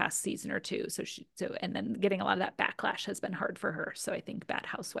over the past season or two. And then getting a lot of that backlash has been hard for her. So I think Bad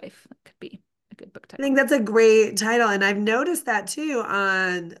Housewife could be good book I think title. that's a great title. And I've noticed that too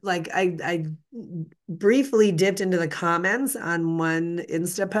on like I briefly dipped into the comments on one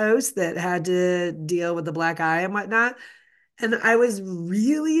Insta post that had to deal with the black eye and whatnot. And I was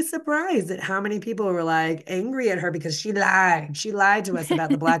really surprised at how many people were like angry at her because she lied. She lied to us about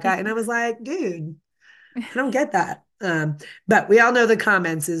the black eye. And I was like, dude, I don't get that. But we all know the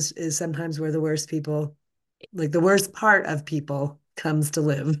comments is sometimes where the worst people, like the worst part of people comes to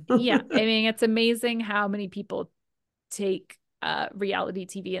live. Yeah, I mean, it's amazing how many people take reality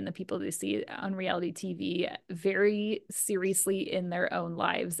TV and the people they see on reality TV very seriously in their own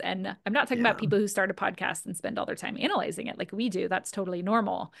lives. And I'm not talking about Yeah. people who start a podcast and spend all their time analyzing it like we do. That's totally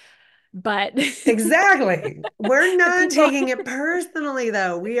normal. But Exactly. We're the not people, taking it personally,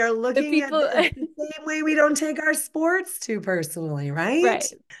 though. We are the looking at people, it the same way we don't take our sports too personally, right?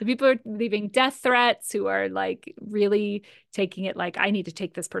 right. The people are leaving death threats who are like really taking it like I need to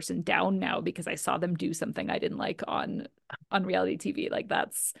take this person down now because I saw them do something I didn't like on reality TV. Like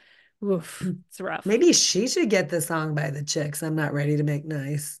that's oof, it's rough. Maybe she should get the song by the Chicks. I'm not ready to make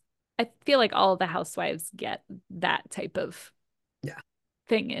nice. I feel like all of the housewives get that type of Yeah.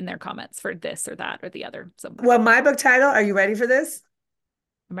 thing in their comments for this or that or the other. So Well, my book title, are you ready for this?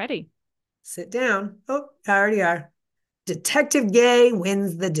 I'm ready. Sit down. Oh, I already are. Detective Gay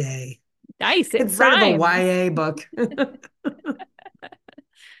wins the day. Nice. It It's sort of a rhymes. YA book.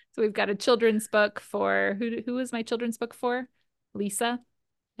 So we've got a children's book for who is my children's book for? Lisa.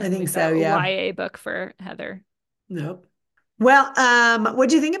 I And think we've got so, a yeah. YA book for Heather. Nope. Well, what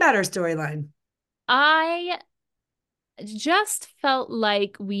do you think about her storyline? I just felt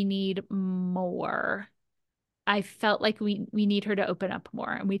like we need more. I felt like we need her to open up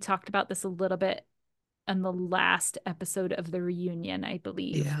more. And we talked about this a little bit on the last episode of the reunion, I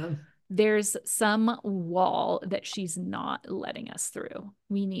believe. Yeah. There's some wall that she's not letting us through.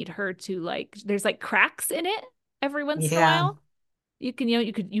 We need her to like, there's like cracks in it every once in a Yeah. while. You can,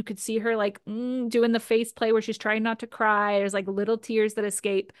 you could see her like doing the face play where she's trying not to cry. There's like little tears that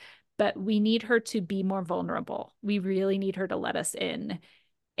escape, but we need her to be more vulnerable. We really need her to let us in.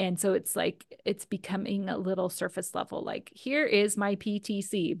 And so it's like it's becoming a little surface level. Like, here is my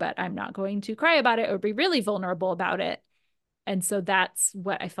PTC, but I'm not going to cry about it or be really vulnerable about it. And so that's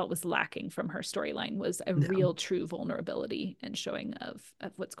what I felt was lacking from her storyline was a No. real true vulnerability and showing of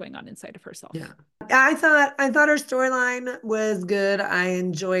what's going on inside of Yeah. herself. I thought her storyline was good. I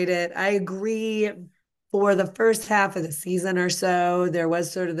enjoyed it. I agree for the first half of the season or so, there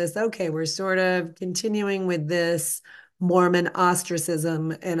was sort of this, okay, we're sort of continuing with this Mormon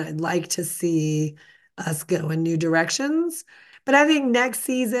ostracism, and I'd like to see us go in new directions. But I think next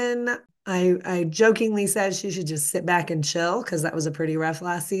season, I jokingly said she should just sit back and chill because that was a pretty rough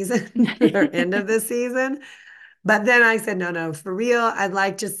last season or end of the season. But then I said, no, no, for real, I'd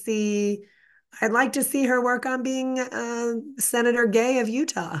like to see her work on being Senator Gay of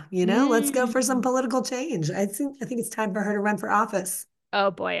Utah. Let's go for some Mm. political change. I think it's time for her to run for office. Oh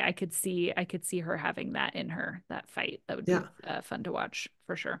boy, I could see her having that in her, that fight. That would be Yeah. fun to watch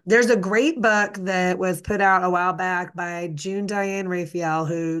for sure. There's a great book that was put out a while back by June Diane Raphael,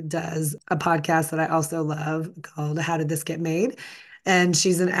 who does a podcast that I also love called How Did This Get Made? And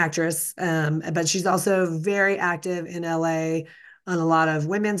she's an actress, but she's also very active in LA on a lot of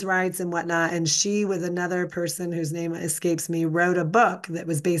women's rights and whatnot. And she, with another person whose name escapes me, wrote a book that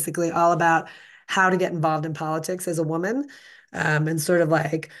was basically all about how to get involved in politics as a woman, and sort of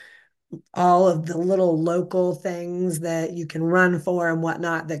like all of the little local things that you can run for and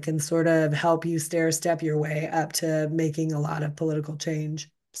whatnot that can sort of help you stair step your way up to making a lot of political change.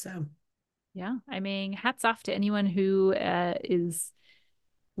 So, Yeah, I mean, hats off to anyone who is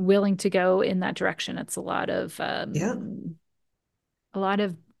willing to go in that direction. It's yeah, a lot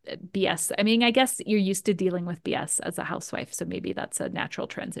of BS. I mean, I guess you're used to dealing with BS as a housewife, so maybe that's a natural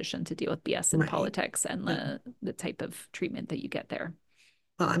transition to deal with BS in right. politics and Yeah. the type of treatment that you get there.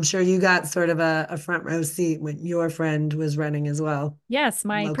 Well, I'm sure you got sort of a front row seat when your friend was running as well Yes,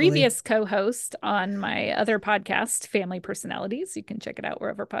 my locally. previous co-host on my other podcast, Family Personalities, you can check it out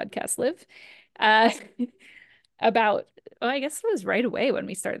wherever podcasts live. Uh, about, well, I guess it was right away when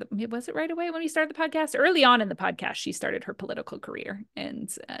we started. Was it right away when we started the podcast? Early on in the podcast, she started her political career, and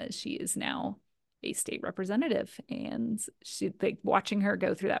she is now a state representative. And she, like, watching her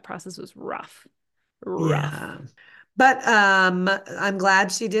go through that process was rough, rough. Yeah. But I'm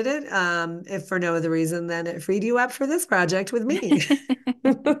glad she did it. If for no other reason than it freed you up for this project with me.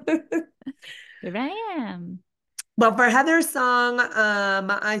 Here I am. Well, for Heather's song,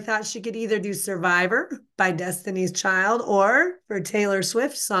 I thought she could either do Survivor by Destiny's Child, or for Taylor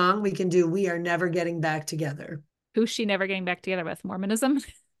Swift's song, we can do We Are Never Getting Back Together. Who's she never getting back together with? Mormonism?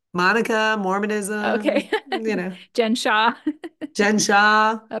 Monica, Mormonism, Okay. Jen Shaw. Jen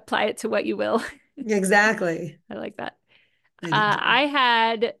Shaw. Apply it to what you will. Exactly. I like that. I did too. I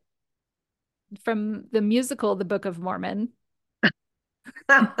had from the musical, The Book of Mormon,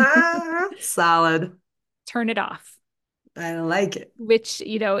 Solid. Turn It Off, I like it. which,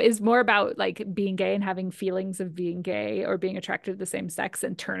 is more about like being gay and having feelings of being gay or being attracted to the same sex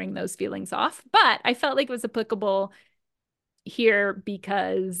and turning those feelings off. But I felt like it was applicable here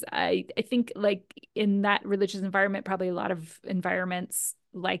because I think like in that religious environment, probably a lot of environments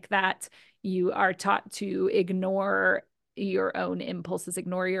like that, you are taught to ignore your own impulses,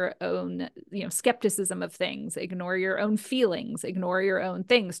 ignore your own, skepticism of things, ignore your own feelings, ignore your own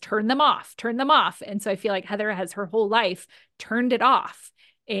things, turn them off, turn them off. And so I feel like Heather has her whole life turned it off.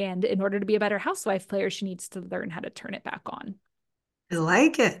 And in order to be a better housewife player, she needs to learn how to turn it back on. I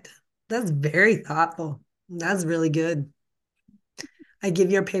like it. That's very thoughtful. That's really good. I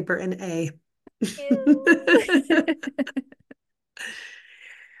give your paper an A.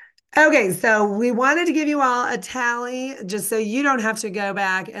 Okay, so we wanted to give you all a tally just so you don't have to go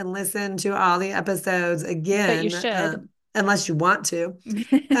back and listen to all the episodes But you again, should. unless you want to,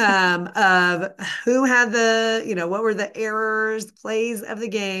 of who had what were the errors, plays of the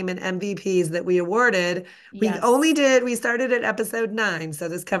game, and MVPs that we awarded. Yes. We started at episode 9, so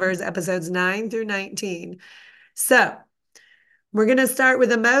this covers Mhm. episodes 9 through 19. So we're going to start with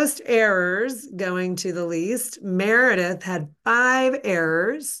the most errors going to the least. Meredith had 5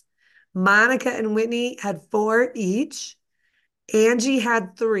 errors. Monica and Whitney had 4 each. Angie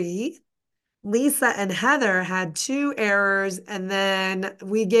had 3. Lisa and Heather had 2 errors. And then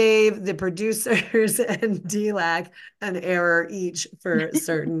we gave the producers and DLAC an error each for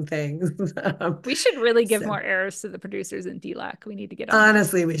certain things. We should really give So more errors to the producers in DLAC. We need to get on that.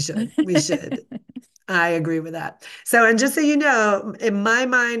 honestly, we should. We should. I agree with that. So, and just so you know, in my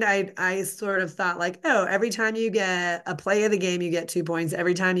mind, I sort of thought like, oh, every time you get a play of the game, you get 2 points.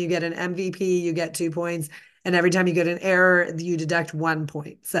 Every time you get an MVP, you get 2 points. And every time you get an error, you deduct 1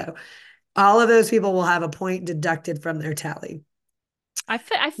 point. So all of those people will have a point deducted from their tally. I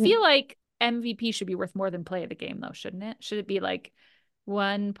feel like MVP should be worth more than play of the game, though, shouldn't it? Should it be like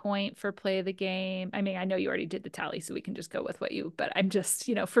 1 point for play of the game? I mean, I know you already did the tally, so we can just go with what you, but I'm just,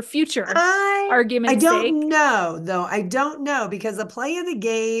 for future I argument's don't sake. know though. I don't know because a play of the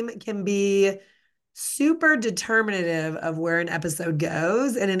game can be super determinative of where an episode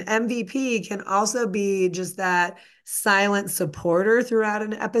goes. And an MVP can also be just that silent supporter throughout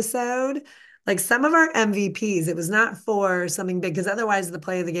an episode. Like some of our MVPs, it was not for something big because otherwise the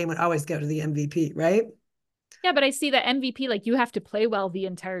play of the game would always go to the MVP, right? Yeah, but I see that MVP, like you have to play well the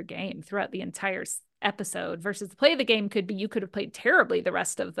entire game throughout the entire episode versus the play of the game could be you could have played terribly the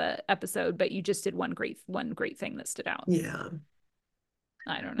rest of the episode, but you just did one great thing that stood out. Yeah.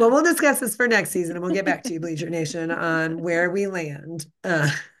 I don't Well, know. we'll discuss this for next season and we'll get back to you, Bleacher Nation, on where we land.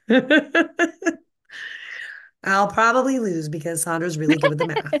 I'll probably lose because Sandra's really good with the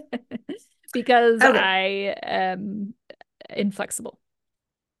math. Because Okay. I am inflexible.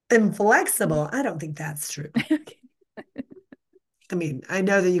 Inflexible. I don't think that's true. I mean, I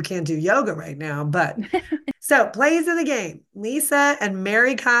know that you can't do yoga right now, but so plays of the game. Lisa and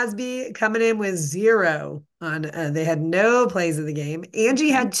Mary Cosby coming in with 0 on, they had no plays of the game. Angie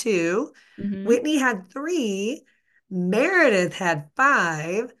Okay. had 2. Mm-hmm. Whitney had 3. Meredith had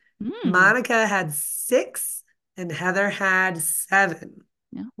 5. Mm. Monica had 6. And Heather had 7.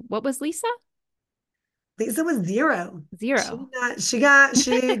 Yeah. What was Lisa? Lisa was 0. She did Zero. not, she got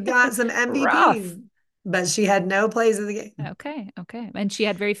some Rough. MVPs, but she had no plays of the game. Okay. Okay. And she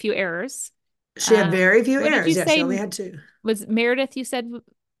had very few errors. She had very few What did you errors. Yeah, she only say had 2. was Meredith? You said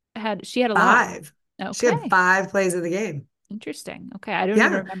had she had a lot. 5. She had Okay. 5 plays of the game. Interesting. Okay. I don't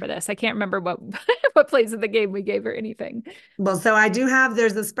even Yeah. remember this. I can't remember what what plays of the game we gave her anything. Well, so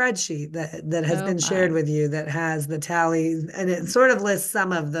there's a spreadsheet that has Oh been shared my. with you that has the tallies and it sort of lists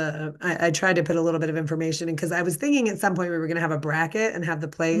some of I tried to put a little bit of information in because I was thinking at some point we were going to have a bracket and have the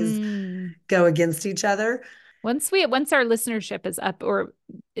plays Mm. go against each other. Once our listenership is up, or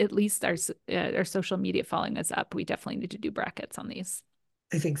at least our social media following is up, we definitely need to do brackets on these.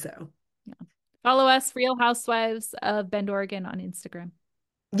 I think so. Yeah. Follow us, Real Housewives of Bend, Oregon on Instagram.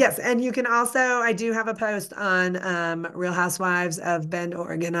 Yes, and you can also, I do have a post on Real Housewives of Bend,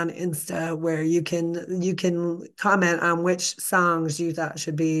 Oregon on Insta where you can comment on which songs you thought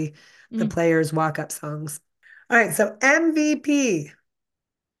should be the Mm. players' walk-up songs. All right, so MVP,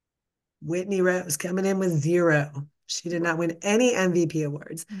 Whitney Rose coming in with 0. She did not win any MVP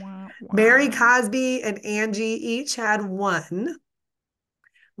awards. Wah, Mary wah. Cosby and Angie each had 1.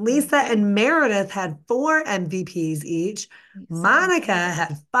 Lisa Okay. and Meredith had 4 MVPs each. Lisa and Monica Meredith.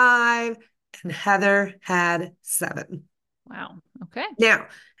 had 5, and Heather had 7. Wow. Okay. Now,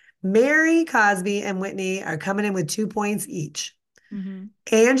 Mary, Cosby, and Whitney are coming in with 2 points each. Mm-hmm.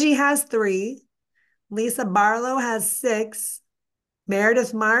 Angie has 3. Lisa Barlow has 6.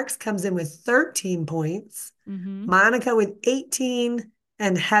 Meredith Marks comes in with 13 points. Mm-hmm. Monica with 18,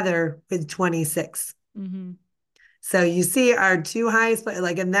 and Heather with 26. Mm-hmm. So you see our 2 highest,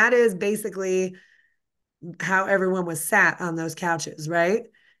 like, and that is basically how everyone was sat on those couches, right?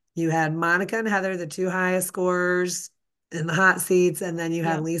 You had Monica and Heather, the 2 highest scorers in the hot seats, and then you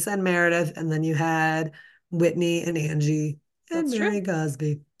had Yeah, Lisa and Meredith, and then you had Whitney and Angie and that's true. Mary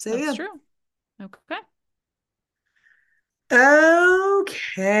Cosby. So That's yeah. true. Okay.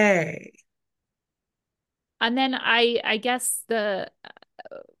 Okay. And then I guess the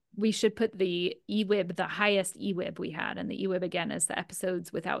we should put the EWIB, the highest EWIB we had, and the EWIB again is the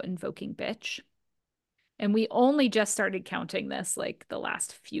episodes without invoking bitch. And we only just started counting this like the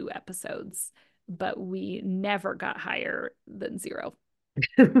last few episodes, but we never got higher than 0.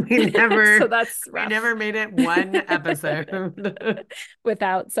 we So never that's we rough. never made it one episode.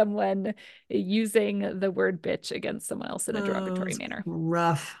 Without someone using the word bitch against someone else in a Oh, derogatory it's manner.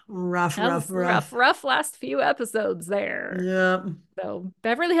 rough, rough, That rough, was rough, rough. rough last few episodes there. Yep. So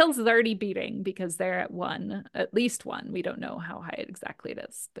Beverly Hills is already beating because they're at 1, at least 1. We don't know how high exactly it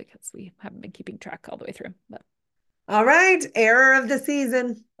is because we haven't been keeping track all the way through. But All right, error of the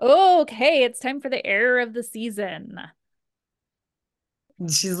season. okay, it's time for the error of the season.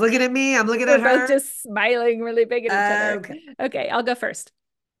 She's looking at me. I'm looking We're at both her. just smiling really big at each other. Okay. Okay, I'll go first.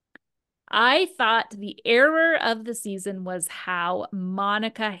 I thought the error of the season was how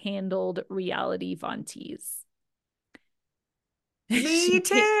Monica handled reality Von Teese. Me She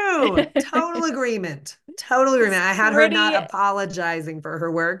too. Total agreement. Total was agreement. I had her not pretty apologizing for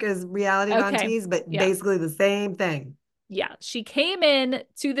her work as reality Von okay. Teese, but Yeah. basically the same thing. Yeah. She came in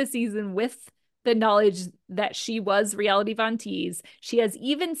to the season with the knowledge that she was reality Von Teese. She has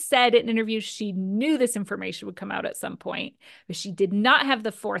even said in interviews she knew this information would come out at some point, but she did not have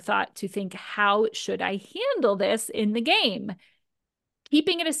the forethought to think, how should I handle this in the game?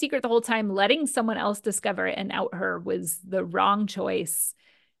 Keeping it a secret the whole time, letting someone else discover it and out her was the wrong choice.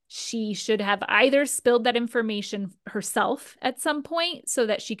 She should have either spilled that information herself at some point so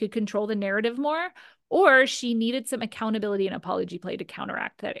that she could control the narrative more, or she needed some accountability and apology play to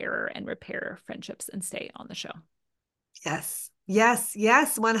counteract that error and repair friendships and stay on the show. Yes. Yes.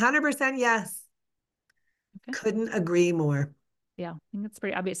 Yes. 100% yes. Okay. Couldn't agree more. Yeah, I think that's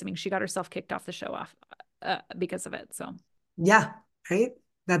pretty obvious. I mean, she got herself kicked off the show off because of it. So, Yeah. Right.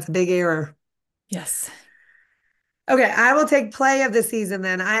 That's a big error. yes. Okay, I will take play of the season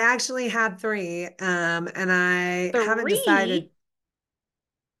then. I actually had 3, and I haven't 3? decided.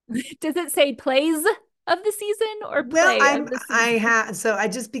 Does it say plays of the season or Well, play of the I season? have so I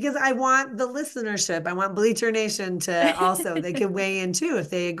just because I want the listenership, I want Bleacher Nation to also they could weigh in too if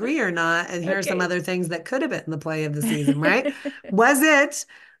they agree or not. And here are some Okay. other things that could have been the play of the season, right? Was it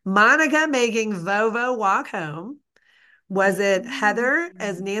Monica making Vovo walk home? Was it Heather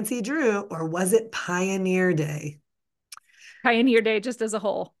as Ooh. Nancy Drew, or was it Pioneer Day? Pioneer Day just as a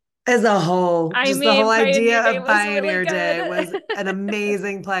whole. As a whole, I just the whole mean, Pioneer idea Day of was really Pioneer Day good. was an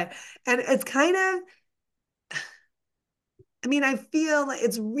amazing play. And it's kind of, I mean, I feel like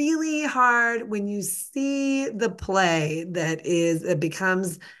it's really hard when you see the play it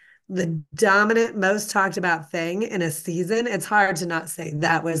becomes the dominant, most talked about thing in a season. It's hard to not say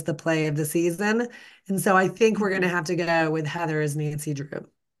that was the play of the season. And so I think we're going to Mhm. have to go with Heather as Nancy Drew.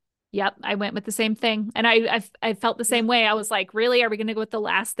 Yep, I went with the same thing. And I felt the Yeah. same way. I was like, really, are we gonna go with the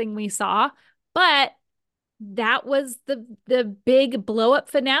last thing we saw? But that was the big blow up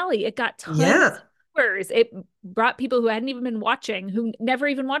finale. It got tons Yeah. of viewers. It brought people who hadn't even been watching, who never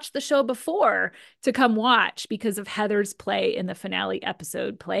even watched the show before, to come watch because of Heather's play in the finale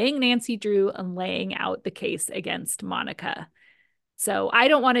episode, playing Nancy Drew and laying out the case against Monica. So I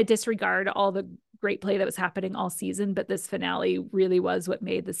don't want to disregard all the great play that was happening all season, but this finale really was what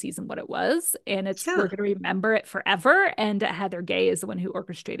made the season what it was. And we're Yeah. going to remember it forever. And Heather Gay is the one who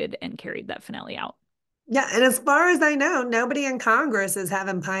orchestrated and carried that finale out. Yeah, and as far as I know, nobody in Congress is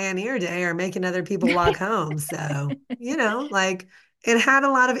having Pioneer Day or making other people walk home. So, like it had a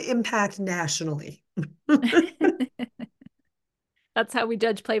lot of impact nationally. That's how we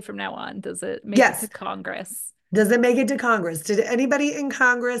judge play from now on. Does it make it to Yes. Congress? Does it make it to Congress? Did anybody in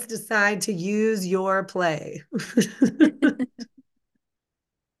Congress decide to use your play?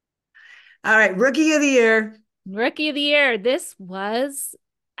 All right, Rookie of the Year. Rookie of the Year. This was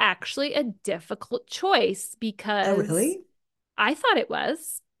actually a difficult choice Oh, because really? I thought it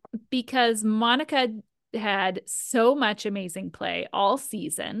was because Monica had so much amazing play all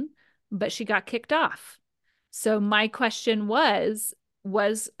season, but she got kicked off. So my question was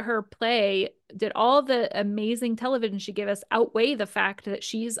her play, did all the amazing television she gave us outweigh the fact that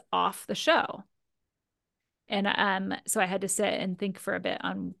she's off the show? And so I had to sit and think for a bit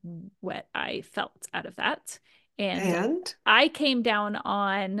on what I felt out of that. And And I came down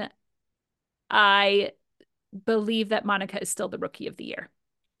on I believe that Monica is still the rookie of the year.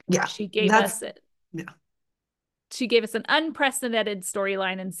 yeah, She gave that's us yeah. she gave us an unprecedented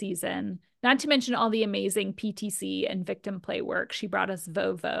storyline and season, not to mention all the amazing PTC and victim play work. She brought us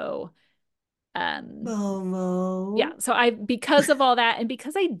Vovo. Um, yeah, Momo. so I because of all that, and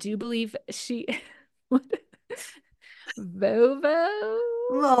because I do believe she Vovo.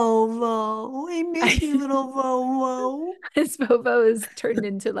 Vovo. I miss you, I, little Vovo. his Vovo is turned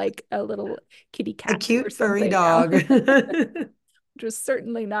into like a little kitty A cat or cute furry something now, dog. which was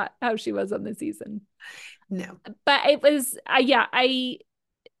certainly not how she was on the season. No. But it was, yeah, I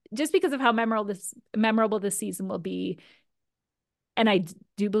just because of how memorable this season will be, and I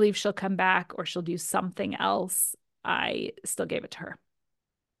do believe she'll come back or she'll do something else. I still gave it to her.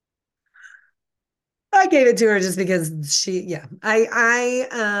 I gave it to her just because yeah.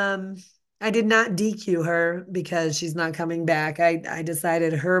 I did not DQ her because she's not coming back. I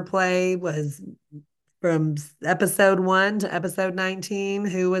decided her play was from episode 1 to episode 19.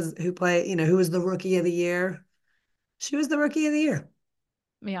 Who was the rookie of the year? She was the rookie of the year.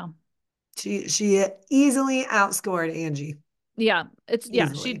 Yeah. She easily outscored Angie. Yeah,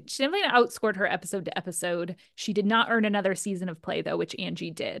 Easily. she definitely outscored her episode to episode. She did not earn another season of play though, which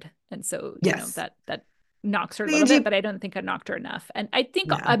Angie did. And so, Yes. that knocks her a little bit, Angie, but I don't think I knocked her enough. And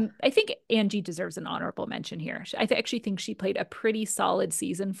no. I think Angie deserves an honorable mention here. Actually think she played a pretty solid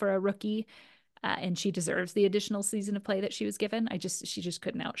season for a rookie, and she deserves the additional season of play that she was given. She just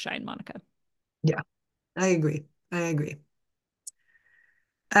couldn't outshine Monica. Yeah, I agree. I agree.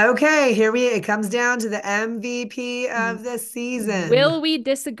 Okay, it comes down to the MVP of the season. Will we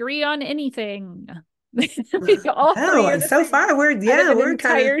disagree on anything? All three are Oh, the so same. far Out of an we're kind of,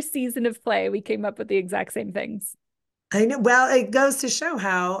 entire season of play, we came up with the exact same things. I know. Well, it goes to show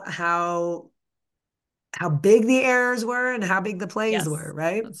how big the errors were and how big the plays Yes, were,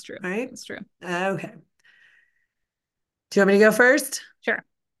 right? that's true. Right? That's true. Okay. Do you want me to go first? Sure.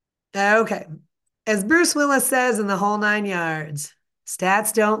 Okay. As Bruce Willis says in The Whole Nine Yards,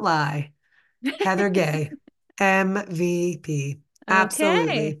 stats don't lie. Heather Gay, MVP. Okay.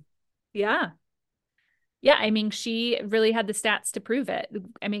 Absolutely. Yeah. Yeah. I mean, she really had the stats to prove it.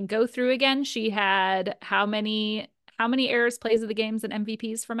 I mean, go through again. She had how many errors, plays of the games, and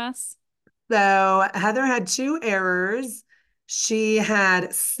MVPs from us? So Heather had 2 errors. She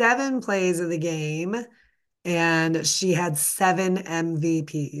had 7 plays of the game, and she had 7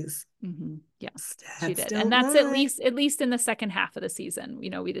 MVPs. Yeah, she Stats did. And don't that's lie. at least in the second half of the season. We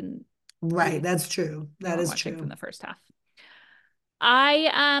Right, didn't that's true. we That weren't is watching from true. the first half.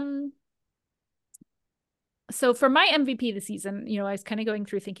 I So for my MVP this season, I was kind of going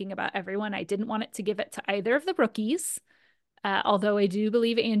through thinking about everyone. I didn't want it to give it to either of the rookies. Although I do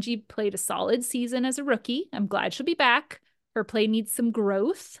believe Angie played a solid season as a rookie. I'm glad she'll be back. Her play needs some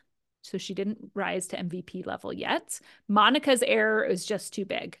growth. So she didn't rise to MVP level yet. Monica's error is just too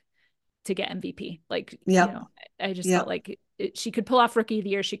big to get MVP. Like, Yep. I just felt Yep. like she could pull off rookie of the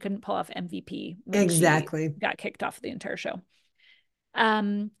year. She couldn't pull off MVP when she Exactly. got kicked off the entire show.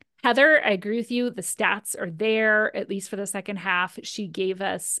 Um, Heather, I agree with you. The stats are there, at least for the second half. She gave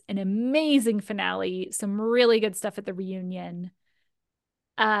us an amazing finale, some really good stuff at the reunion.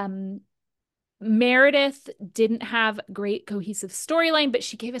 Um, Meredith didn't have great cohesive storyline, but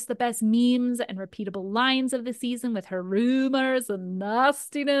she gave us the best memes and repeatable lines of the season with her rumors and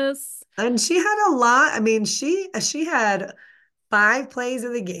nastiness. And she had a lot. I mean, she had 5 plays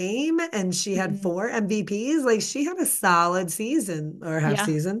of the game and she had Mhm. 4 MVPs. Like she had a solid season or half Yeah.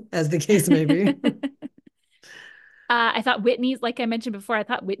 season, as the case may be. I thought like I mentioned before, I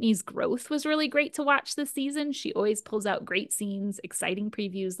thought Whitney's growth was really great to watch this season. She always pulls out great scenes, exciting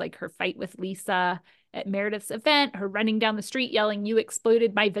previews like her fight with Lisa at Meredith's event, her running down the street yelling, "You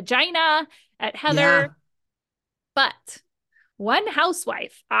exploded my vagina" at Heather. Yeah. But one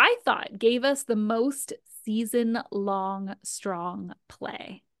housewife I thought gave us the most season long strong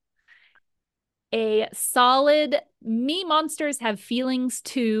play. A solid Me Monsters Have Feelings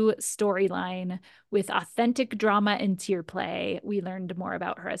too storyline with authentic drama and tear play. We learned more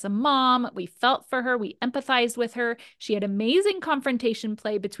about her as a mom. We felt for her. We empathized with her. She had amazing confrontation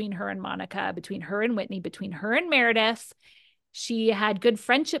play between her and Monica, between her and Whitney, between her and Meredith. She had good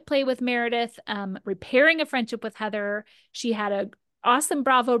friendship play with Meredith, repairing a friendship with Heather. She had a awesome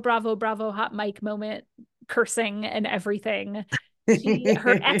bravo, bravo, bravo hot mic moment, cursing and everything.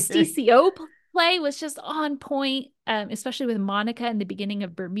 Her XDCO play was just on point, especially with Monica in the beginning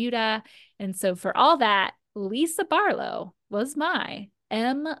of Bermuda. And so for all that, Lisa Barlow was my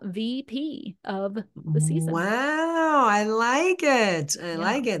MVP of the season. Wow, I like it. I Yeah.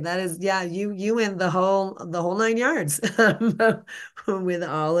 like it. That is, yeah, you went the whole 9 yards with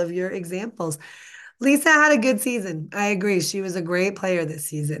all of your examples. Lisa had a good season. I agree. She was a great player this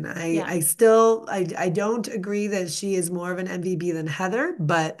season. Yeah. I don't agree that she is more of an MVP than Heather,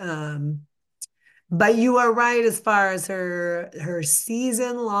 but you are right as far as her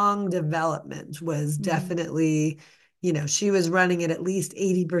season long development was Mhm. definitely, she was running it at least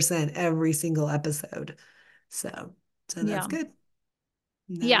 80% every single episode. So so that's Yeah. good.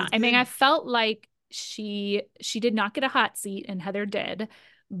 That Yeah, is I mean, I good. felt like she did not get a hot seat and Heather did,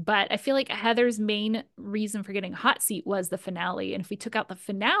 but I feel like Heather's main reason for getting a hot seat was the finale. And if we took out the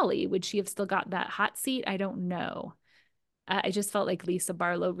finale, would she have still got that hot seat? I don't know. I just felt like Lisa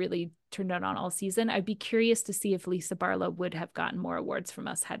Barlow really turned out on all season. I'd be curious to see if Lisa Barlow would have gotten more awards from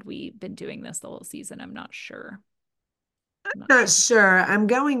us had we been doing this the whole season. I'm not sure. I'm not Not sure. sure. I'm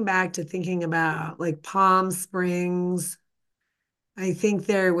going back to thinking about like Palm Springs. I think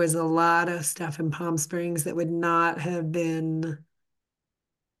there was a lot of stuff in Palm Springs that would not have been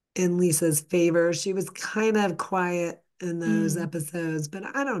in Lisa's favor. She was kind of quiet in those Mm. episodes, but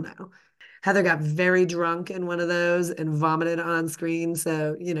I don't know. Heather got very drunk in one of those and vomited on screen.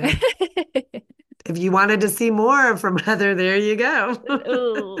 So, if you wanted to see more from Heather, there you go.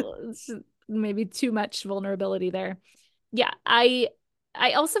 Oh, it's maybe too much vulnerability there. Yeah, I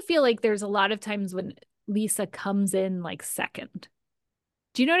also feel like there's a lot of times when Lisa comes in like second.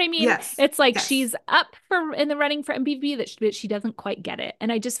 Do you know what I mean? Yes. It's like Yes. she's up for in the running for MVP but she doesn't quite get it. And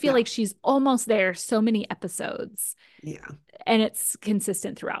I just feel No. like she's almost there so many episodes Yeah. and it's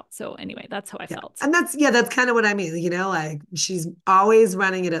consistent throughout. So anyway, that's how I Yeah. felt. And that's kind of what I mean. Like she's always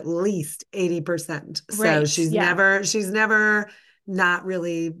running it at least 80%. So Right. Yeah. she's never not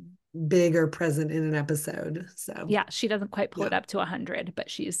really big or present in an episode. So Yeah, she doesn't quite pull yeah. it up to 100, but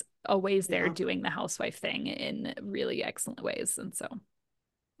she's always there Yeah. doing the housewife thing in really excellent ways. And so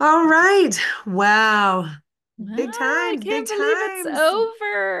All right. Wow. Big I times, big can't believe it's times.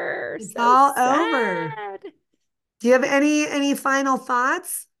 over. It's So all over. sad. Do you have any final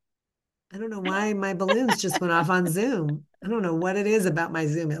thoughts? I don't know why my balloons just went off on Zoom. I don't know what it is about my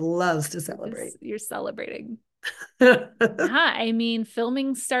Zoom. It loves to celebrate. You're celebrating. Yeah, I mean,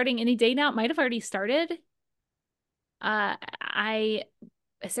 filming starting any day now. It might have already started. I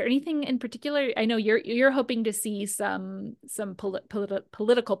Is there anything in particular? I know you're hoping to see some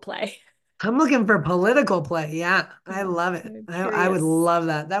political play. I'm looking for political play. Yeah, I Yeah, love it. I'm I would curious. love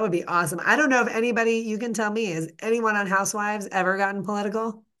that. That would be awesome. I don't know if anybody, you can tell me, has anyone on Housewives ever gotten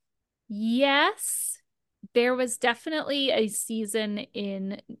political? Yes, there was definitely a season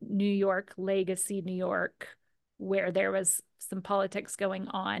in New York, Legacy, New York, where there was some politics going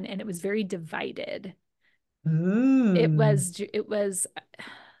on and it was very divided. Hmm. It was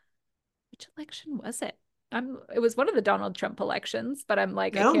which election was it? It was one of the Donald Trump elections, but I'm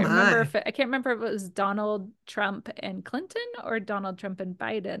like Oh my. I can't remember if it was Donald Trump and Clinton or Donald Trump and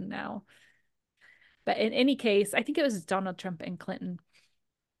Biden now. But in any case, I think it was Donald Trump and Clinton.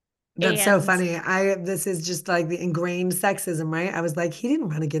 That's so And funny. This is just like the ingrained sexism, right? I was like, he didn't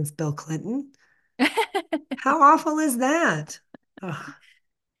run against Bill Clinton. How awful is that? Oh,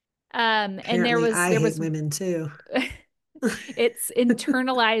 and apparently I there hate was women too. it's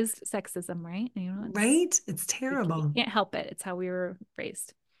internalized sexism, right? You know, Right? It's we terrible. can't help it. It's how we were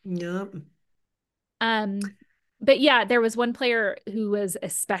raised. Yep. Um, but yeah, there was one player who was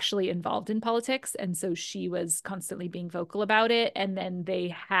especially involved in politics, and so she was constantly being vocal about it. And then they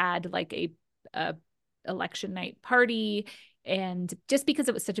had like a election night party, and just because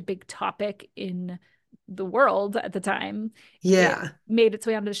it was such a big topic in the world at the time, it Yeah. made its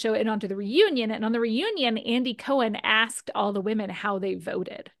way onto the show and onto the reunion. And on the reunion, Andy Cohen asked all the women how they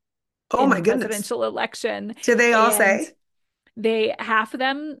voted Oh in my the goodness. presidential election, Did they all and say? they half of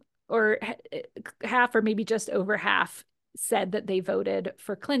them or half or maybe just over half said that they voted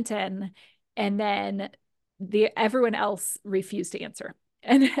for Clinton, and then the everyone else refused to answer,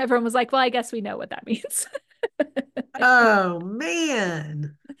 and everyone was like, well, I guess we know what that means. Oh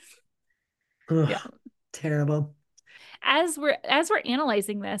man. Yeah. Ugh, terrible. as we're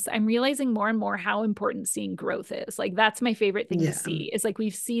analyzing this, I'm realizing more and more how important seeing growth is. Like that's my favorite thing to Yeah. see. Is like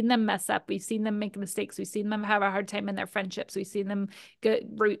we've seen them mess up, we've seen them make mistakes, we've seen them have a hard time in their friendships, we've seen them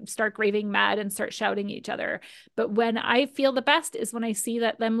start raving mad and start shouting at each other. But when I feel the best is when I see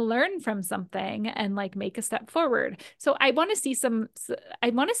that them learn from something and like make a step forward. So I want to see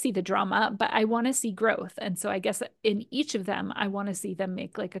the drama, but I want to see growth. And so I guess in each of them, I want to see them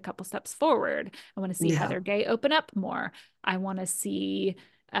make like a couple steps forward. I want to see Yeah. Heather Gay open up more. I want to see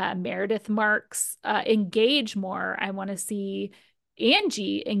Meredith Marks engage more. I want to see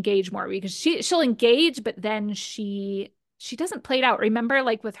Angie engage more because she'll engage, but then she doesn't play it out. Remember,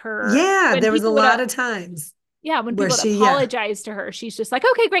 like with her Yeah. when There was a people would lot of times yeah, when where people would yeah. apologize to her, she's just like,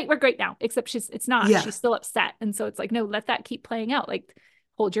 okay, great, we're great now. Except it's not. Yeah. She's still upset. And so it's like, no, let that keep playing out. Like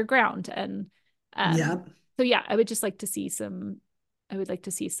hold your ground. And Yeah. so yeah, I would just like to see I would like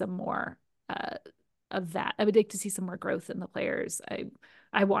to see some more uh of that. I would like to see some more growth in the players.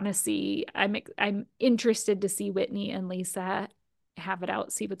 I want to see, I'm interested to see Whitney and Lisa have it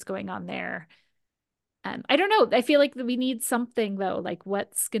out, see what's going on there. I don't know. I feel like we need something though. Like,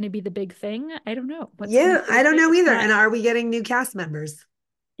 what's going to be the big thing? I don't know. What's going to Yeah. be the I big don't thing? know It's either. not. And are we getting new cast members?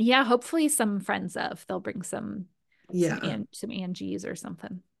 Yeah, hopefully some friends of. They'll bring Yeah. some Angies or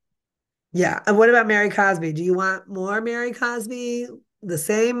something. Yeah. And what about Mary Cosby? Do you want more Mary Cosby? The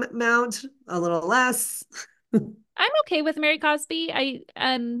same amount? A little less? I'm okay with Mary Cosby. I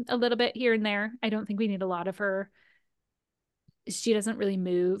a little bit here and there. I don't think we need a lot of her. She doesn't really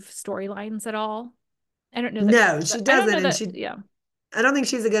move storylines at all. I don't know that No, she I don't know doesn't. And that she, yeah. I don't think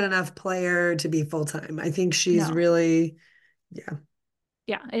she's a good enough player to be full time. I think she's No. really, yeah.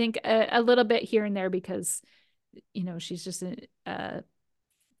 Yeah, I think a little bit here and there because she's just a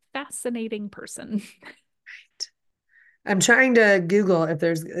fascinating person. I'm trying to Google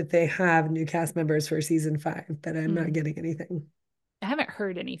if they have new cast members for season 5, but I'm not Mm. getting anything. I haven't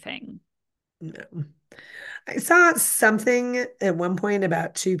heard anything. No. I saw something at one point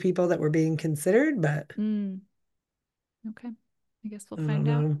about 2 people that were being considered, but Mm. Okay. I guess we'll I find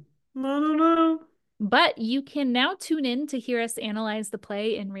don't out. know. I don't know. But you can now tune in to hear us analyze the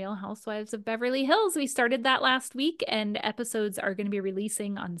play in Real Housewives of Beverly Hills. We started that last week, and episodes are going to be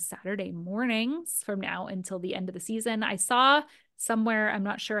releasing on Saturday mornings from now until the end of the season. I saw somewhere, I'm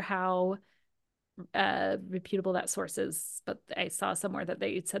not sure how reputable that source is, but I saw somewhere that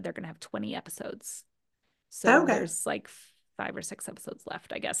they said they're going to have 20 episodes. So Okay. there's like 5 or 6 episodes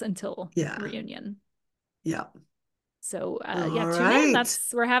left, I guess, until Yeah. reunion. Yeah. So yeah, All tune in. right.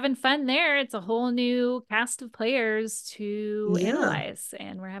 We're having fun there. It's a whole new cast of players to Yeah. analyze,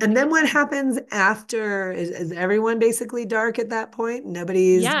 and we're having And a then good what time. happens after? Is everyone basically dark at that point?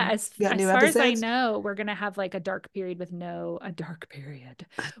 Nobody's Yeah, got new as far as I episodes? know, we're gonna have like a dark period A with dark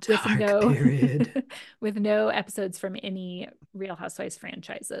no period. with no episodes from any Real Housewives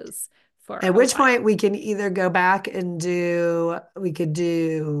franchises for At a which point while. we can either go back and we could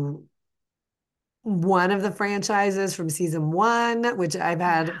do one of the franchises from season 1, which Yeah.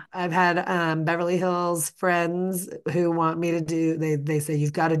 I've had Beverly Hills friends who want me to do, they say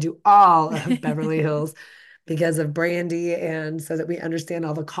you've got to do all of Beverly Hills because of Brandy and so that we understand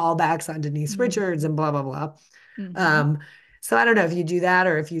all the callbacks on Denise Richards Mhm. and blah blah blah. Mhm. Um, so I don't know if you do that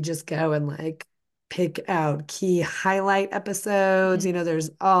or if you just go and like pick out key highlight episodes. Mhm. There's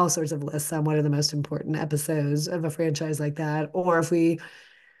all sorts of lists on what are the most important episodes of a franchise like that. Or if we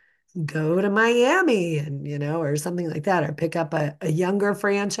go to Miami and, or something like that, or pick up a younger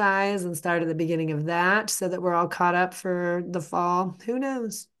franchise and start at the beginning of that so that we're all caught up for the fall. Who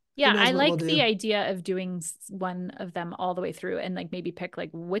knows? Who Yeah, I knows what we'll like the do? idea of doing one of them all the way through and like maybe pick like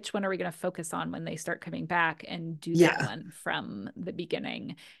which one are we going to focus on when they start coming back and do that Yeah. one from the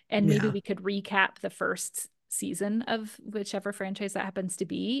beginning. And maybe Yeah. we could recap the first season of whichever franchise that happens to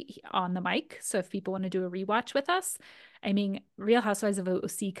be on the mic. So if people want to do a rewatch with us, I mean, Real Housewives of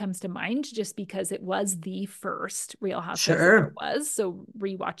OC comes to mind just because it was the first Real Housewives that there Sure. was. So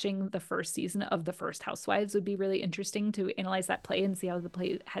rewatching the first season of the first Housewives would be really interesting to analyze that play and see how the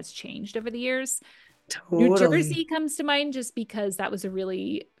play has changed over the years. New Jersey Totally. comes to mind just because that was a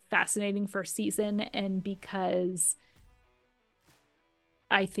really fascinating first season and because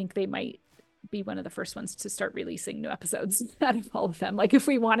I think they might be one of the first ones to start releasing new episodes out of all of them. Like if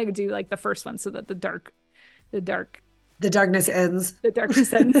we want to do like the first one so that the dark The darkness ends. the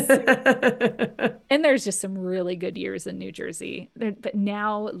darkness ends. And there's just some really good years in New Jersey. But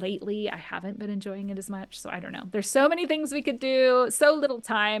now, lately, I haven't been enjoying it as much. So I don't know. There's so many things we could do, so little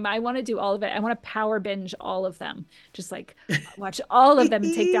time. I want to do all of it. I want to power binge all of them. Just like watch all of them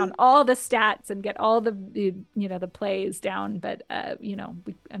and take down all the stats and get all the plays down. But,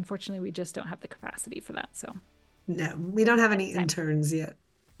 unfortunately, we just don't have the capacity for that. So No, we don't have any Next time. interns yet.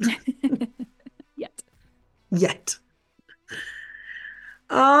 Yet. Yet.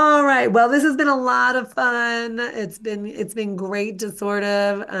 All right. Well, this has been a lot of fun. It's been great to sort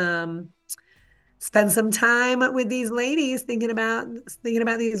of spend some time with these ladies, thinking about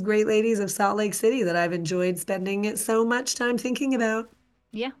these great ladies of Salt Lake City that I've enjoyed spending so much time thinking about.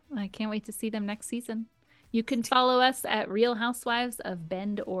 Yeah, I can't wait to see them next season. You can follow us at Real Housewives of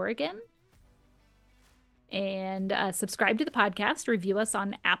Bend, Oregon, and subscribe to the podcast, review us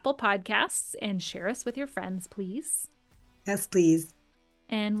on Apple Podcasts, and share us with your friends, please. Yes, please.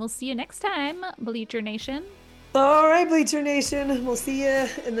 And we'll see you next time, Bleacher Nation. All right, Bleacher Nation. We'll see you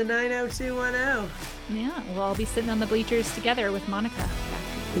in the 90210. Yeah, we'll all be sitting on the bleachers together with Monica.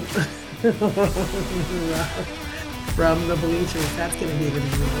 From the bleachers. That's going to be the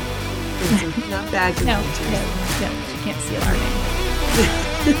name. Not back to the No, bleachers. no, no, she can't steal our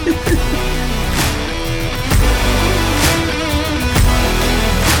name.